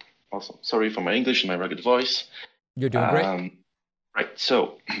 Awesome. Sorry for my English and my rugged voice. You're doing great. Right.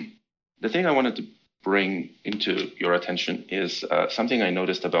 So the thing I wanted to bring into your attention is something I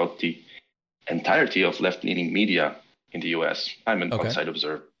noticed about the entirety of left-leaning media in the U.S. I'm an outside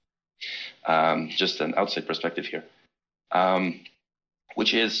observer, just an outside perspective here,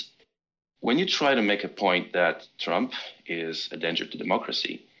 which is when you try to make a point that Trump is a danger to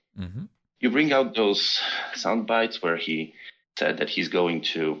democracy, you bring out those sound bites where he said that he's going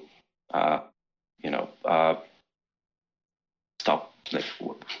to, stop, like,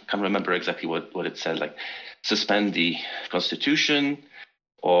 I can't remember exactly what it said, like suspend the Constitution,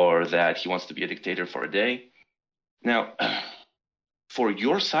 or that he wants to be a dictator for a day. Now, for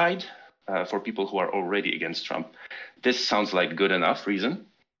your side, for people who are already against Trump, this sounds like good enough reason.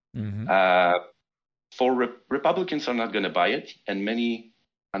 For Republicans are not going to buy it, and many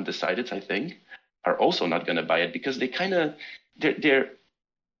undecideds, I think, are also not going to buy it because they kind of, they're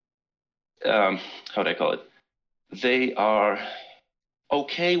how do I call it? They are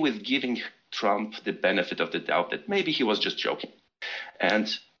okay with giving Trump the benefit of the doubt that maybe he was just joking. And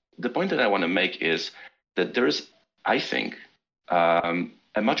the point that I want to make is that there's, I think,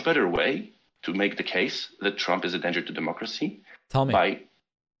 a much better way to make the case that Trump is a danger to democracy. Tell me.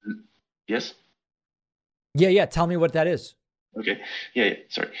 Yes? Yeah. Tell me what that is. Okay. Yeah.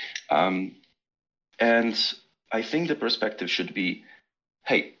 Sorry. And I think the perspective should be,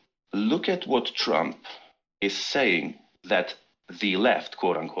 hey, look at what Trump is saying that the left,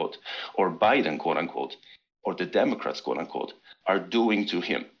 quote unquote, or Biden, quote unquote, or the Democrats, quote unquote, are doing to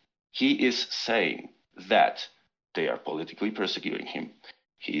him. He is saying that they are politically persecuting him.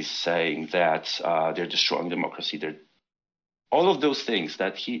 He's saying that they're destroying democracy. They're all of those things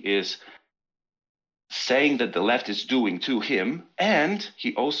that he is saying that the left is doing to him. And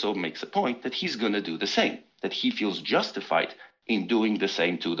he also makes a point that he's going to do the same, that he feels justified in doing the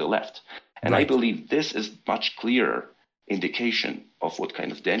same to the left. And I believe this is much clearer indication of what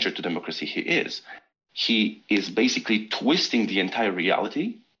kind of danger to democracy he is. He is basically twisting the entire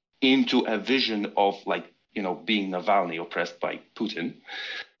reality into a vision of, like, being Navalny oppressed by Putin.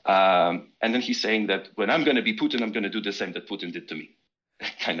 And then he's saying that when I'm going to be Putin, I'm going to do the same that Putin did to me.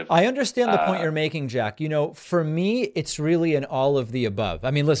 I understand the point you're making, Jack. For me, it's really an all of the above.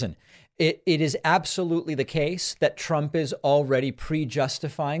 I mean, listen, it is absolutely the case that Trump is already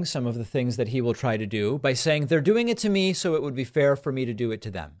pre-justifying some of the things that he will try to do by saying they're doing it to me, so it would be fair for me to do it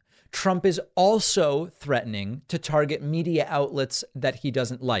to them. Trump is also threatening to target media outlets that he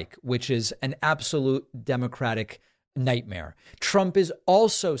doesn't like, which is an absolute democratic nightmare. Trump is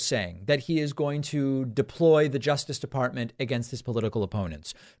also saying that he is going to deploy the Justice Department against his political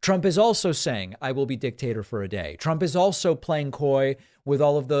opponents. Trump is also saying, I will be dictator for a day. Trump is also playing coy with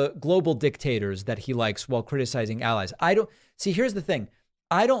all of the global dictators that he likes while criticizing allies. Here's the thing.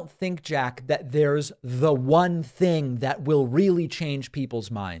 I don't think, Jack, that there's the one thing that will really change people's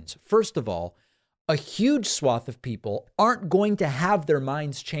minds. First of all, a huge swath of people aren't going to have their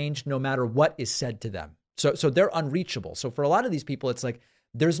minds changed no matter what is said to them. So they're unreachable. So for a lot of these people, it's like,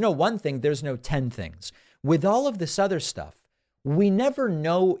 there's no one thing, there's no 10 things. With all of this other stuff, we never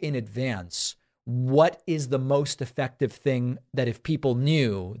know in advance what is the most effective thing that if people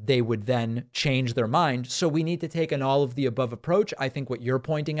knew, they would then change their mind. So we need to take an all of the above approach. I think what you're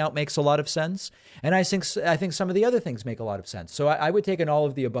pointing out makes a lot of sense. And I think some of the other things make a lot of sense. So I would take an all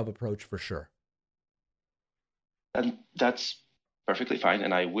of the above approach for sure. And that's perfectly fine.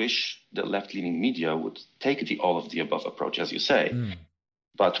 And I wish the left-leaning media would take the all of the above approach, as you say.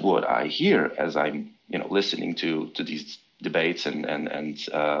 But what I hear as I'm, listening to these debates and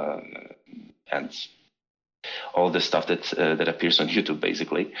all the stuff that appears on YouTube,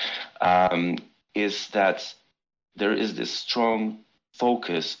 basically, is that there is this strong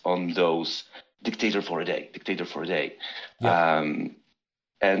focus on those dictator for a day. Yeah.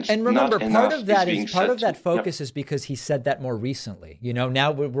 And remember, part of that focus is because he said that more recently.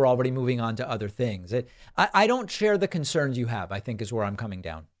 Now we're already moving on to other things. I don't share the concerns you have, I think, is where I'm coming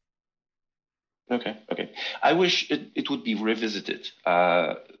down. Okay. I wish it would be revisited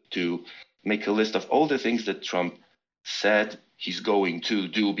to make a list of all the things that Trump said he's going to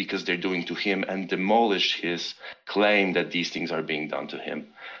do because they're doing to him, and demolish his claim that these things are being done to him.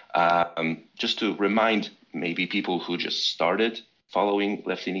 Just to remind maybe people who just started following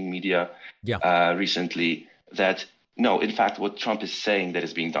left-leaning media recently that no, in fact, what Trump is saying that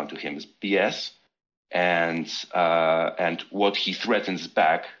is being done to him is BS, and what he threatens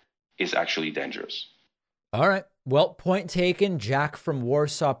back is actually dangerous. All right. Well, point taken. Jack from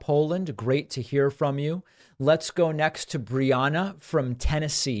Warsaw, Poland. Great to hear from you. Let's go next to Brianna from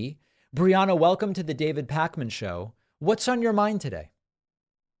Tennessee. Brianna, welcome to the David Pakman Show. What's on your mind today?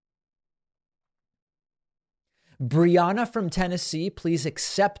 Brianna from Tennessee, please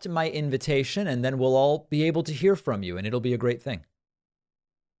accept my invitation, and then we'll all be able to hear from you, and it'll be a great thing.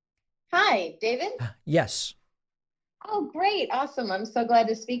 Hi, David? Yes. Oh, great. Awesome. I'm so glad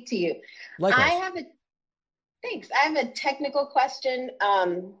to speak to you. Likewise. Thanks. I have a technical question.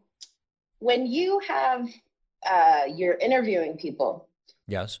 When you have, you're interviewing people.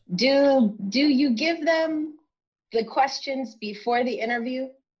 Yes. Do you give them the questions before the interview?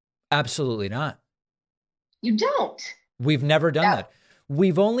 Absolutely not. You don't? We've never done that.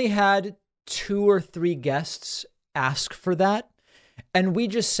 We've only had 2 or 3 guests ask for that. And we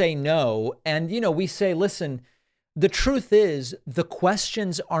just say no. And, we say, listen, the truth is the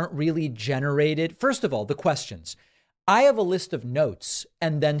questions aren't really generated. First of all, the questions. I have a list of notes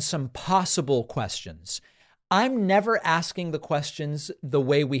and then some possible questions. I'm never asking the questions the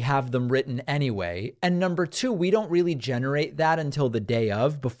way we have them written anyway. And number 2, we don't really generate that until the day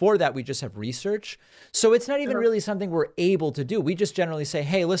of. Before that, we just have research. So it's not even really something we're able to do. We just generally say,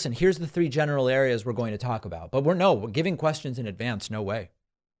 hey, listen, here's the 3 general areas we're going to talk about. But we're giving questions in advance. No way.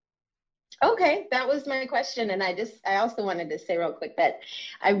 Okay, that was my question. And I also wanted to say real quick that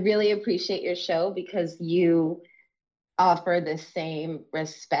I really appreciate your show because you offer the same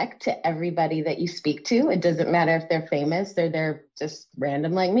respect to everybody that you speak to. It doesn't matter if they're famous or they're just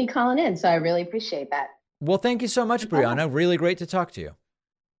random like me calling in. So I really appreciate that. Well, thank you so much, Brianna. Really great to talk to you.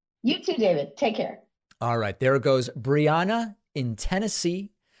 You too, David. Take care. All right, there goes Brianna in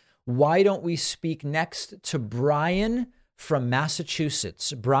Tennessee. Why don't we speak next to Brian from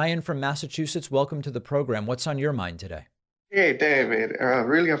Massachusetts? Brian from Massachusetts, welcome to the program. What's on your mind today? Hey, David,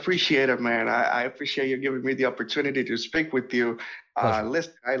 really appreciate it, man. I appreciate you giving me the opportunity to speak with you.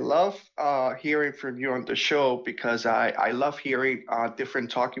 Listen, I love hearing from you on the show because I love hearing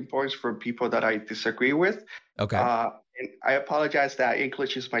different talking points from people that I disagree with. Okay. And I apologize that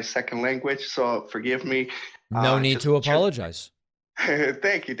English is my second language, so forgive me. No need to apologize.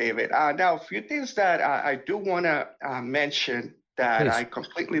 Thank you, David. Now, a few things that I do want to mention that Please. I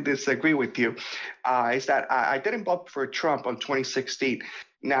completely disagree with you is that I didn't vote for Trump on 2016.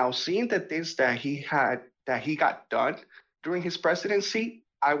 Now, seeing the things that he got done during his presidency,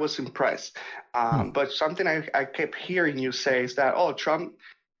 I was impressed. But something I kept hearing you say is that, Trump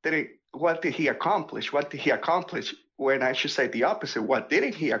didn't. What did he accomplish? What did he accomplish? When I should say the opposite. What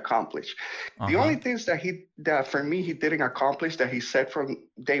didn't he accomplish? The only things that for me he didn't accomplish that he said from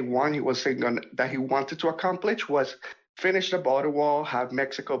day one he was saying that he wanted to accomplish was finish the border wall, have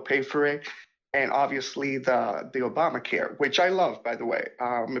Mexico pay for it, and obviously the Obamacare, which I love, by the way.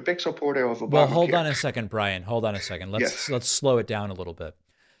 I'm a big supporter of Obamacare. Well, hold on a second, Brian. Hold on a second. Let's slow it down a little bit.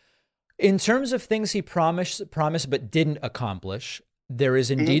 In terms of things he promised but didn't accomplish, there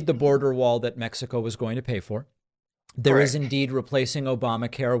is indeed the border wall that Mexico was going to pay for. There is indeed replacing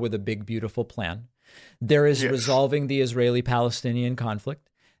Obamacare with a big, beautiful plan. There is resolving the Israeli-Palestinian conflict.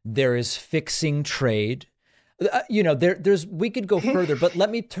 There is fixing trade. There's we could go further, but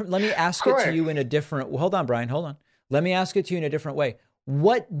let me ask it to you in a different. Hold on, Brian. Hold on. Let me ask it to you in a different way.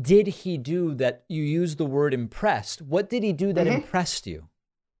 What did he do that you use the word impressed? What did he do that impressed you?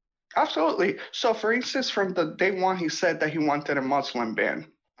 Absolutely. So, for instance, from the day one, he said that he wanted a Muslim ban.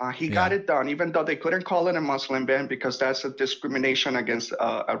 He got it done, even though they couldn't call it a Muslim ban because that's a discrimination against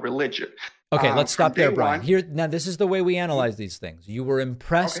a religion. Okay, let's stop there, Brian. Now, this is the way we analyze these things. You were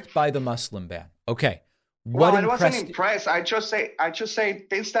impressed by the Muslim ban. Okay. I wasn't impressed. I just say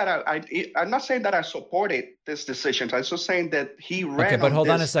things that I'm not saying that I supported this decision. I was just saying that he ran. Okay, but hold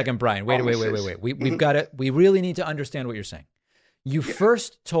on a second, Brian. Wait. We've got it. We really need to understand what you're saying. You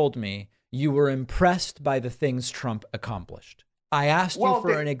first told me you were impressed by the things Trump accomplished. I asked you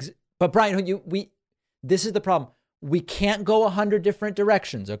for but Brian, this is the problem. We can't go 100 different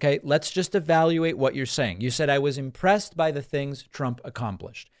directions. Okay, let's just evaluate what you're saying. You said I was impressed by the things Trump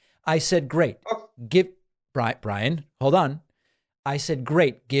accomplished. I said, great. Brian, hold on. I said,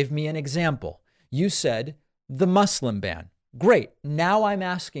 great. Give me an example. You said the Muslim ban. Great. Now I'm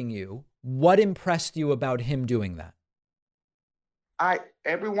asking you, what impressed you about him doing that?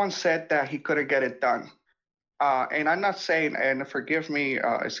 Everyone said that he couldn't get it done. And I'm not saying, and forgive me,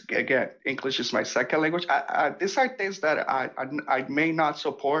 again, English is my second language. These are things that I may not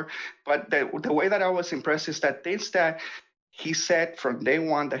support, but the way that I was impressed is that things that he said from day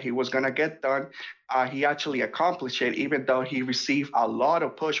one that he was going to get done, he actually accomplished it, even though he received a lot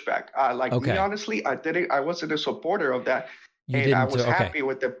of pushback. Me, honestly, I wasn't a supporter of that. I was happy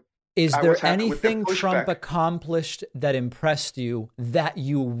with the. Is there anything Trump accomplished that impressed you that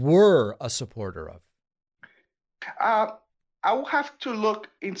you were a supporter of? I will have to look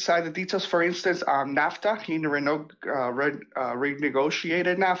inside the details. For instance, NAFTA, he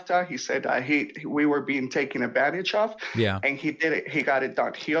renegotiated NAFTA. He said we were being taken advantage of. Yeah. And he did it. He got it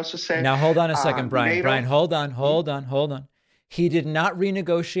done. He also said. Now, hold on a second, Brian. NATO, Brian, hold on. He did not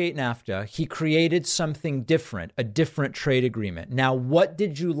renegotiate NAFTA. He created something different, a different trade agreement. Now, what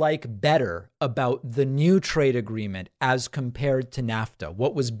did you like better about the new trade agreement as compared to NAFTA?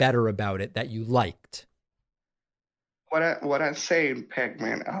 What was better about it that you liked? What I'm saying,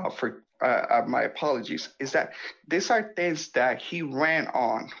 Pegman, for my apologies, is that these are things that he ran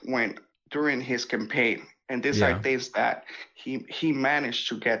on during his campaign, and these are things that he managed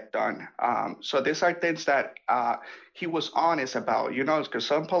to get done. So these are things that he was honest about, because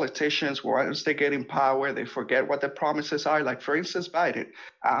some politicians, once they get in power, they forget what the promises are. Like, for instance, Biden.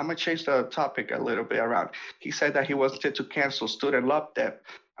 I'm going to change the topic a little bit around. He said that he wanted to cancel student loan.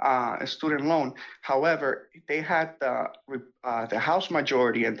 However, they had the House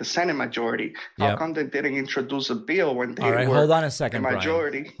majority and the Senate majority. How come they didn't introduce a bill when they were hold on a second, the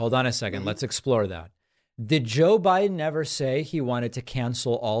majority? Brian. Hold on a second. Let's explore that. Did Joe Biden ever say he wanted to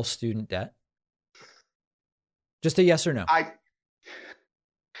cancel all student debt? Just a yes or no. I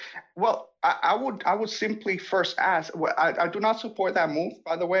would simply first ask. Well, I do not support that move,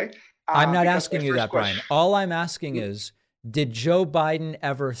 by the way. I'm not asking you that, Brian. All I'm asking is, did Joe Biden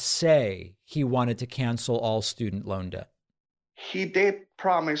ever say he wanted to cancel all student loan debt? He did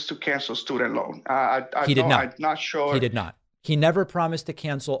promise to cancel student loan. He did not. I'm not sure. He did not. He never promised to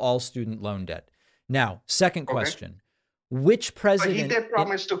cancel all student loan debt. Now, second question. Which president? But he did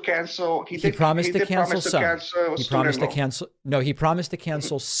promise to cancel. He promised to cancel some. He promised to cancel. No, he promised to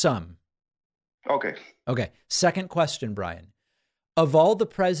cancel some. Okay. Second question, Brian. Of all the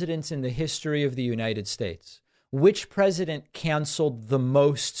presidents in the history of the United States, which president canceled the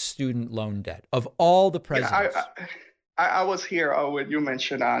most student loan debt of all the presidents? I was here when you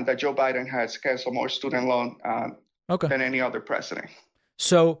mentioned that Joe Biden has canceled more student loan than any other president.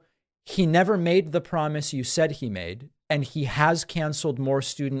 So he never made the promise you said he made, and he has canceled more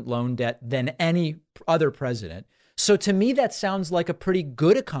student loan debt than any other president. So to me, that sounds like a pretty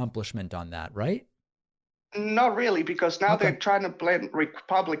good accomplishment on that, right? Not really, because now they're trying to blame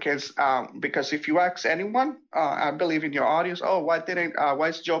Republicans. Because if you ask anyone, I believe in your audience, why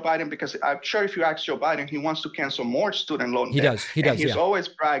is Joe Biden? Because I'm sure if you ask Joe Biden, he wants to cancel more student loan debt. He does. He's always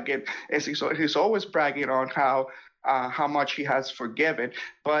bragging. He's always bragging on how much he has forgiven.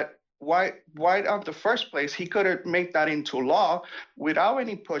 But why in the first place he couldn't make that into law without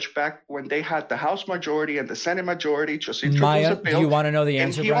any pushback when they had the House majority and the Senate majority just introduce a bill? Do you want to know the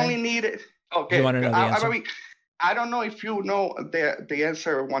answer, and he Brian? only needed. Okay. You want to know the answer? I mean, I don't know if you know the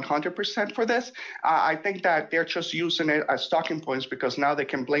answer 100% for this. I think that they're just using it as talking points because now they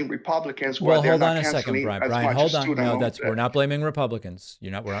can blame Republicans where Well, they're hold not on a second, canceling Brian. as Brian, much hold as on. student No, loan we're debt. not blaming Republicans. We're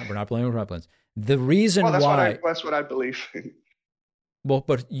not blaming Republicans. The reason Well, why. that's what I believe. Well,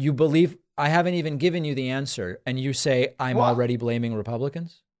 but you believe I haven't even given you the answer, and you say I'm already blaming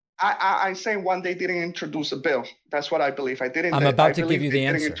Republicans? I say one, they didn't introduce a bill. That's what I believe. I'm about to give you the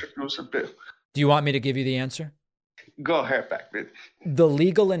answer. Didn't introduce a bill. Do you want me to give you the answer? Go ahead, Pac-Man. The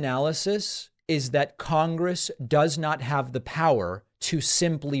legal analysis is that Congress does not have the power to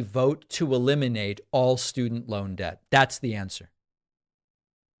simply vote to eliminate all student loan debt. That's the answer.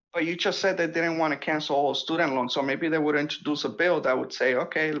 But you just said they didn't want to cancel all student loans. So maybe they would introduce a bill that would say,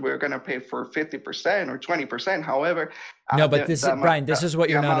 okay, we're going to pay for 50% or 20%. However, no, but Brian, this is what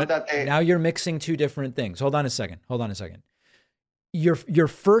you're not. Now you're mixing two different things. Hold on a second. Your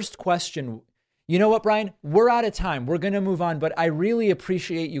first question. You know what, Brian? We're out of time. We're going to move on, but I really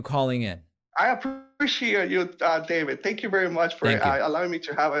appreciate you calling in. I appreciate you, David. Thank you very much for allowing me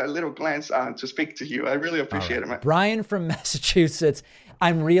to have a little glance to speak to you. I really appreciate it, man. Brian from Massachusetts.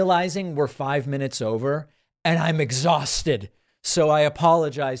 I'm realizing we're 5 minutes over and I'm exhausted. So I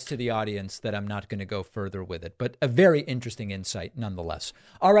apologize to the audience that I'm not going to go further with it, but a very interesting insight nonetheless.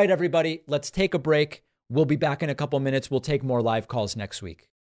 All right, everybody, let's take a break. We'll be back in a couple minutes. We'll take more live calls next week.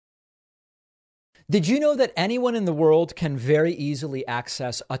 Did you know that anyone in the world can very easily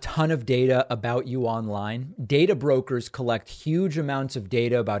access a ton of data about you online? Data brokers collect huge amounts of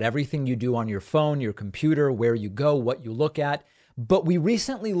data about everything you do on your phone, your computer, where you go, what you look at. But we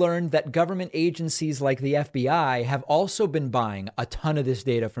recently learned that government agencies like the FBI have also been buying a ton of this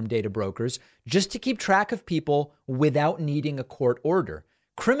data from data brokers just to keep track of people without needing a court order.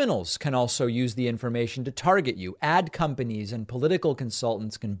 Criminals can also use the information to target you. Ad companies and political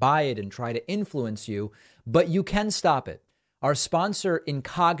consultants can buy it and try to influence you, but you can stop it. Our sponsor,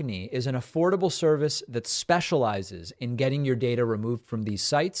 Incogni, is an affordable service that specializes in getting your data removed from these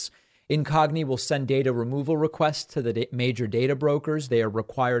sites. Incogni will send data removal requests to the major data brokers. They are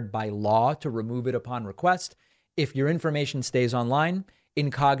required by law to remove it upon request. If your information stays online,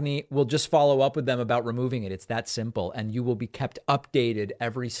 Incogni will just follow up with them about removing it. It's that simple. And you will be kept updated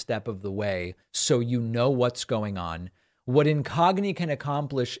every step of the way so you know what's going on. What Incogni can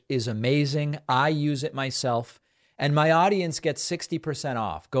accomplish is amazing. I use it myself. And my audience gets 60%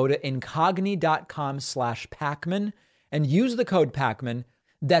 off. Go to incogni.com/Pacman and use the code Pacman.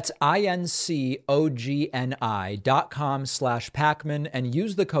 That's incogni.com/Pacman and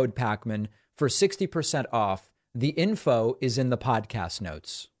use the code Pacman for 60% off. The info is in the podcast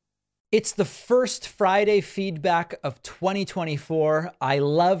notes. It's the first Friday feedback of 2024. I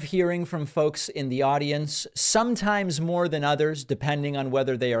love hearing from folks in the audience, sometimes more than others, depending on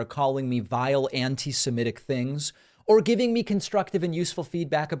whether they are calling me vile anti-Semitic things or giving me constructive and useful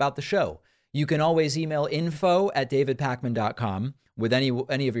feedback about the show. You can always email info@davidpacman.com with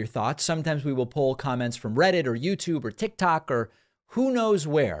any of your thoughts. Sometimes we will pull comments from Reddit or YouTube or TikTok or who knows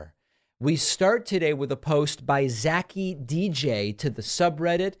where. We start today with a post by Zachy DJ to the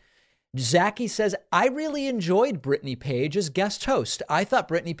subreddit. Zachy says, I really enjoyed Brittany Page as guest host. I thought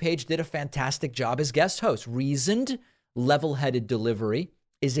Brittany Page did a fantastic job as guest host. Reasoned, level-headed delivery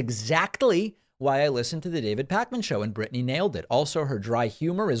is exactly why I listened to the David Pacman Show, and Brittany nailed it. Also, her dry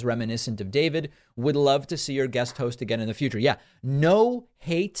humor is reminiscent of David. Would love to see her guest host again in the future. Yeah, no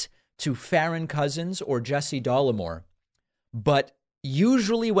hate to Farron Cousins or Jesse Dollimore, but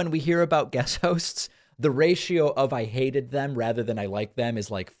usually when we hear about guest hosts, the ratio of I hated them rather than I liked them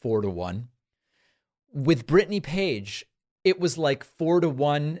is like 4-1. With Brittany Page, it was like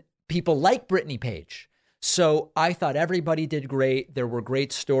 4-1 people like Brittany Page. So I thought everybody did great. There were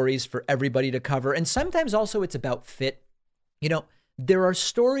great stories for everybody to cover. And sometimes also it's about fit. You know, there are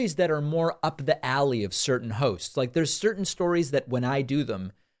stories that are more up the alley of certain hosts. Like there's certain stories that when I do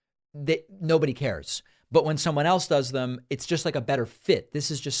them, that nobody cares. But when someone else does them, it's just like a better fit.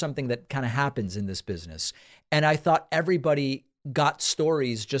 This is just something that kind of happens in this business. And I thought everybody got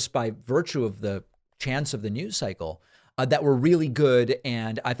stories just by virtue of the chance of the news cycle that were really good.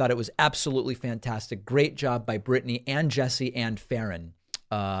 And I thought it was absolutely fantastic. Great job by Brittany and Jesse and Farron.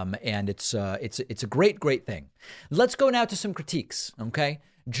 And it's a great thing. Let's go now to some critiques. Okay.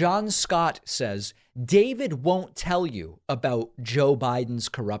 John Scott says, David won't tell you about Joe Biden's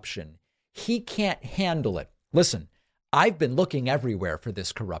corruption. He can't handle it. Listen, I've been looking everywhere for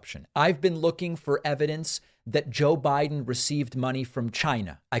this corruption. I've been looking for evidence that Joe Biden received money from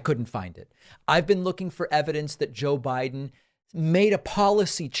China. I couldn't find it. I've been looking for evidence that Joe Biden made a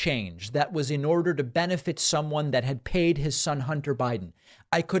policy change that was in order to benefit someone that had paid his son Hunter Biden.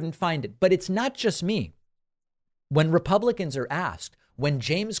 I couldn't find it. But it's not just me. When Republicans are asked, when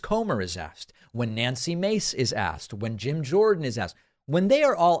James Comer is asked, when Nancy Mace is asked, when Jim Jordan is asked, when they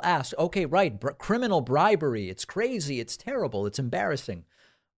are all asked, okay, right, criminal bribery, it's crazy, it's terrible, it's embarrassing.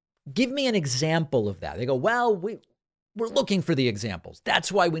 Give me an example of that. They go, well, we're looking for the examples.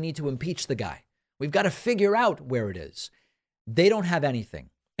 That's why we need to impeach the guy. We've got to figure out where it is. They don't have anything.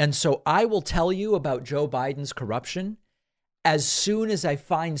 And so I will tell you about Joe Biden's corruption as soon as I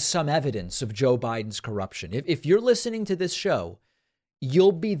find some evidence of Joe Biden's corruption. If you're listening to this show,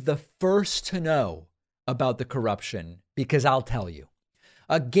 you'll be the first to know about the corruption because I'll tell you.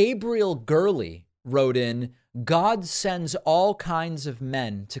 Gabriel Gurley wrote in, God sends all kinds of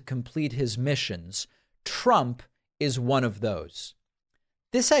men to complete his missions. Trump is one of those.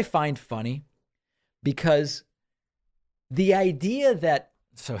 This I find funny because the idea that,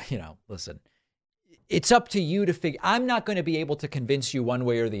 listen, it's up to you to figure. I'm not going to be able to convince you one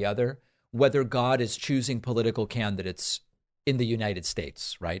way or the other whether God is choosing political candidates in the United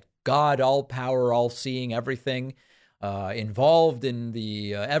States, right? God, all power, all seeing, everything, involved in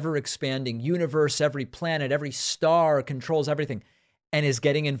the ever-expanding universe, every planet, every star, controls everything, and is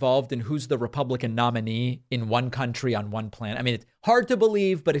getting involved in who's the Republican nominee in one country on one planet. I mean, it's hard to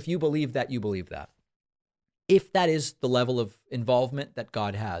believe, but if you believe that, you believe that. If that is the level of involvement that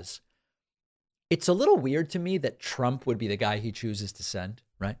God has, it's a little weird to me that Trump would be the guy he chooses to send,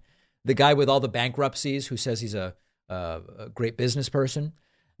 right? The guy with all the bankruptcies who says he's a great business person,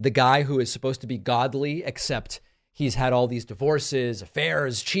 the guy who is supposed to be godly, except he's had all these divorces,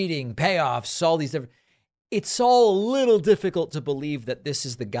 affairs, cheating, payoffs, all these different. It's all a little difficult to believe that this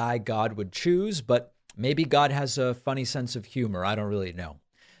is the guy God would choose, but maybe God has a funny sense of humor. I don't really know.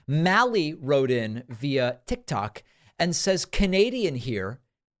 Mally wrote in via TikTok and says, Canadian here,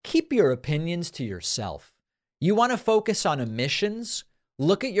 keep your opinions to yourself. You want to focus on emissions?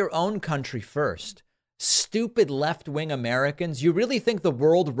 Look at your own country first. Stupid left-wing Americans, you really think the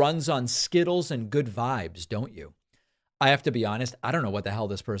world runs on Skittles and good vibes, don't you? I have to be honest, I don't know what the hell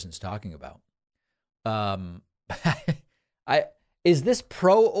this person's talking about. Is this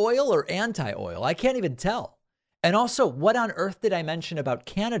pro-oil or anti-oil? I can't even tell. And also, what on earth did I mention about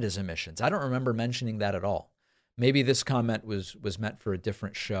Canada's emissions? I don't remember mentioning that at all. Maybe this comment was meant for a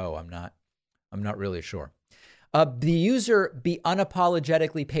different show. I'm not really sure. The user Be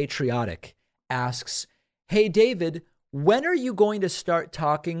Unapologetically Patriotic asks, hey, David, when are you going to start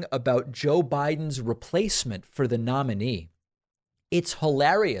talking about Joe Biden's replacement for the nominee? It's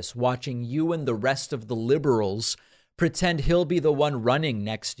hilarious watching you and the rest of the liberals pretend he'll be the one running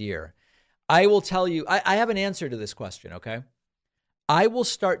next year. I will tell you, I have an answer to this question, okay? I will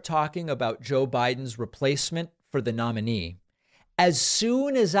start talking about Joe Biden's replacement for the nominee as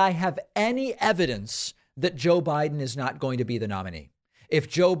soon as I have any evidence that Joe Biden is not going to be the nominee. If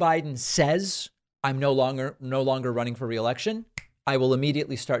Joe Biden says I'm no longer running for re-election, I will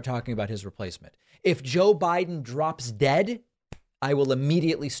immediately start talking about his replacement. If Joe Biden drops dead, I will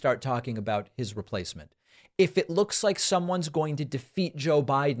immediately start talking about his replacement. If it looks like someone's going to defeat Joe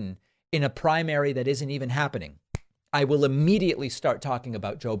Biden in a primary that isn't even happening, I will immediately start talking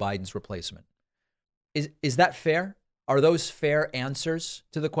about Joe Biden's replacement. Is that fair? Are those fair answers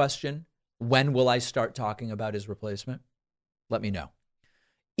to the question, when will I start talking about his replacement? Let me know.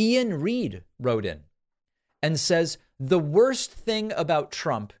 Ian Reed wrote in and says, the worst thing about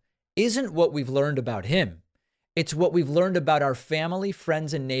Trump isn't what we've learned about him. It's what we've learned about our family,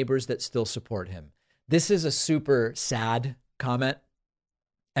 friends, and neighbors that still support him. This is a super sad comment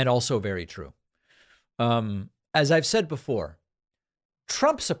and also very true. As I've said before,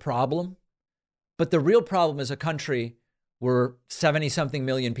 Trump's a problem, but the real problem is a country where 70-something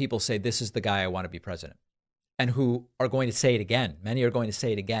million people say, this is the guy I want to be president, and who are going to say it again. Many are going to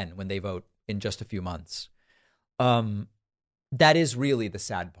say it again when they vote in just a few months. That is really the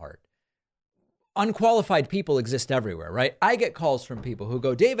sad part. Unqualified people exist everywhere, right? I get calls from people who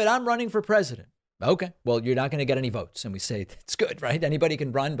go, David, I'm running for president. Okay, well, you're not going to get any votes. And we say, it's good, right? Anybody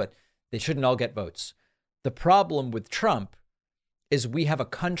can run, but they shouldn't all get votes. The problem with Trump is we have a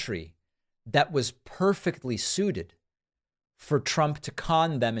country that was perfectly suited for Trump to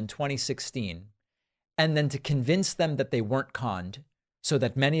con them in 2016 and then to convince them that they weren't conned so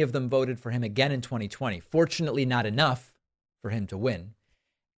that many of them voted for him again in 2020. Fortunately, not enough for him to win.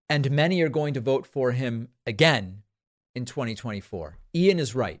 And many are going to vote for him again in 2024. Ian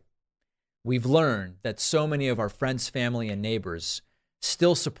is right. We've learned that so many of our friends, family, and neighbors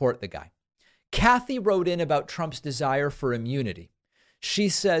still support the guy. Kathy wrote in about Trump's desire for immunity. She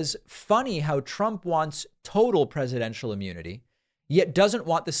says, funny how Trump wants total presidential immunity, yet doesn't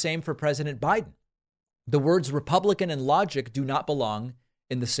want the same for President Biden. The words Republican and logic do not belong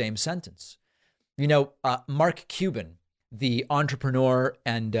in the same sentence. You know, Mark Cuban, the entrepreneur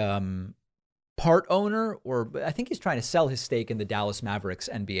and part owner, or I think he's trying to sell his stake in the Dallas Mavericks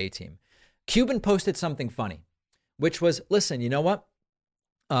NBA team. Cuban posted something funny, which was, listen, you know what?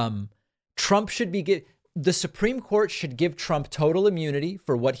 Trump should be, the Supreme Court should give Trump total immunity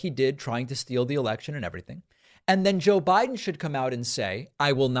for what he did trying to steal the election and everything. And then Joe Biden should come out and say,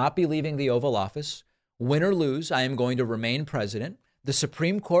 I will not be leaving the Oval Office. Win or lose, I am going to remain president. The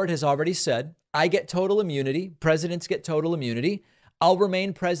Supreme Court has already said, I get total immunity. Presidents get total immunity. I'll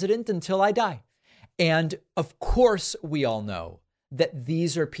remain president until I die. And of course, we all know that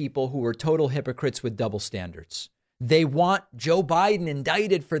these are people who are total hypocrites with double standards. They want Joe Biden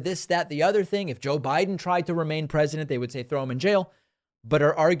indicted for this, that, the other thing. If Joe Biden tried to remain president, they would say throw him in jail, but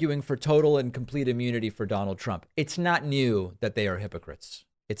are arguing for total and complete immunity for Donald Trump. It's not new that they are hypocrites.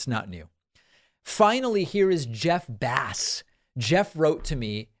 It's not new. Finally, here is Jeff Bass. Jeff wrote to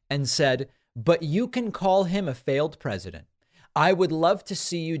me and said, but you can call him a failed president. I would love to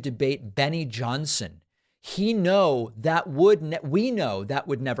see you debate Benny Johnson. We know that would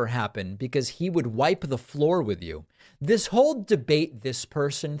never happen because he would wipe the floor with you. This whole debate this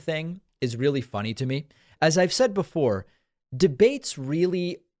person thing is really funny to me. As I've said before, debates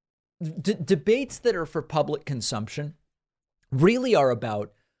that are for public consumption really are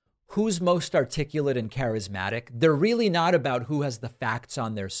about who's most articulate and charismatic. They're really not about who has the facts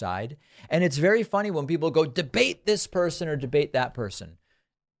on their side. And it's very funny when people go debate this person or debate that person.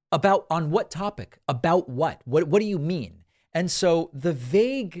 About on what topic? About what? What do you mean? And so the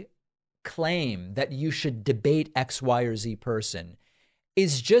vague claim that you should debate X, Y, or Z person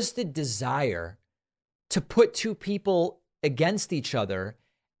is just a desire to put two people against each other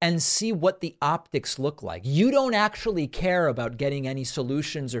and see what the optics look like. You don't actually care about getting any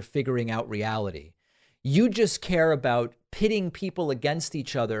solutions or figuring out reality. You just care about pitting people against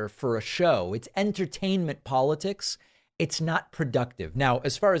each other for a show. It's entertainment politics. It's not productive. Now,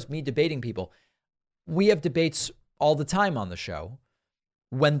 as far as me debating people, we have debates all the time on the show.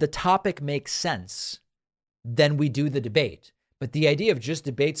 When the topic makes sense, then we do the debate. But the idea of just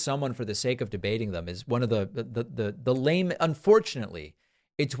debate someone for the sake of debating them is one of the lame, unfortunately,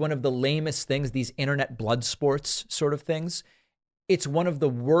 it's one of the lamest things, these internet blood sports sort of things. It's one of the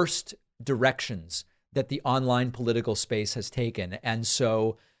worst directions that the online political space has taken. And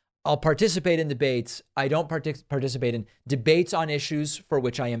so I'll participate in debates. I don't participate in debates on issues for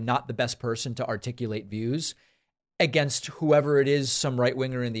which I am not the best person to articulate views against whoever it is, some right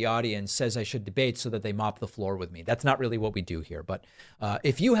winger in the audience says I should debate so that they mop the floor with me. That's not really what we do here. But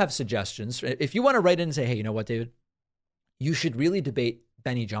if you have suggestions, if you want to write in and say, hey, you know what, David, you should really debate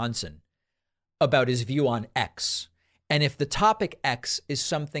Benny Johnson about his view on X. And if the topic X is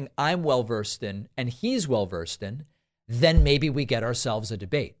something I'm well-versed in and he's well-versed in, then maybe we get ourselves a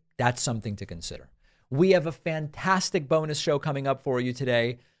debate. That's something to consider. We have a fantastic bonus show coming up for you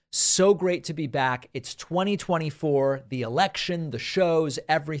today. So great to be back. It's 2024, the election, the shows,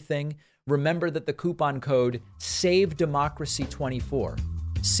 everything. Remember that the coupon code SAVEDEMOCRACY24,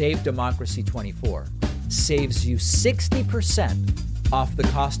 SAVEDEMOCRACY24, saves you 60% off the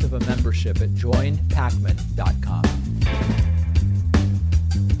cost of a membership at joinpacman.com.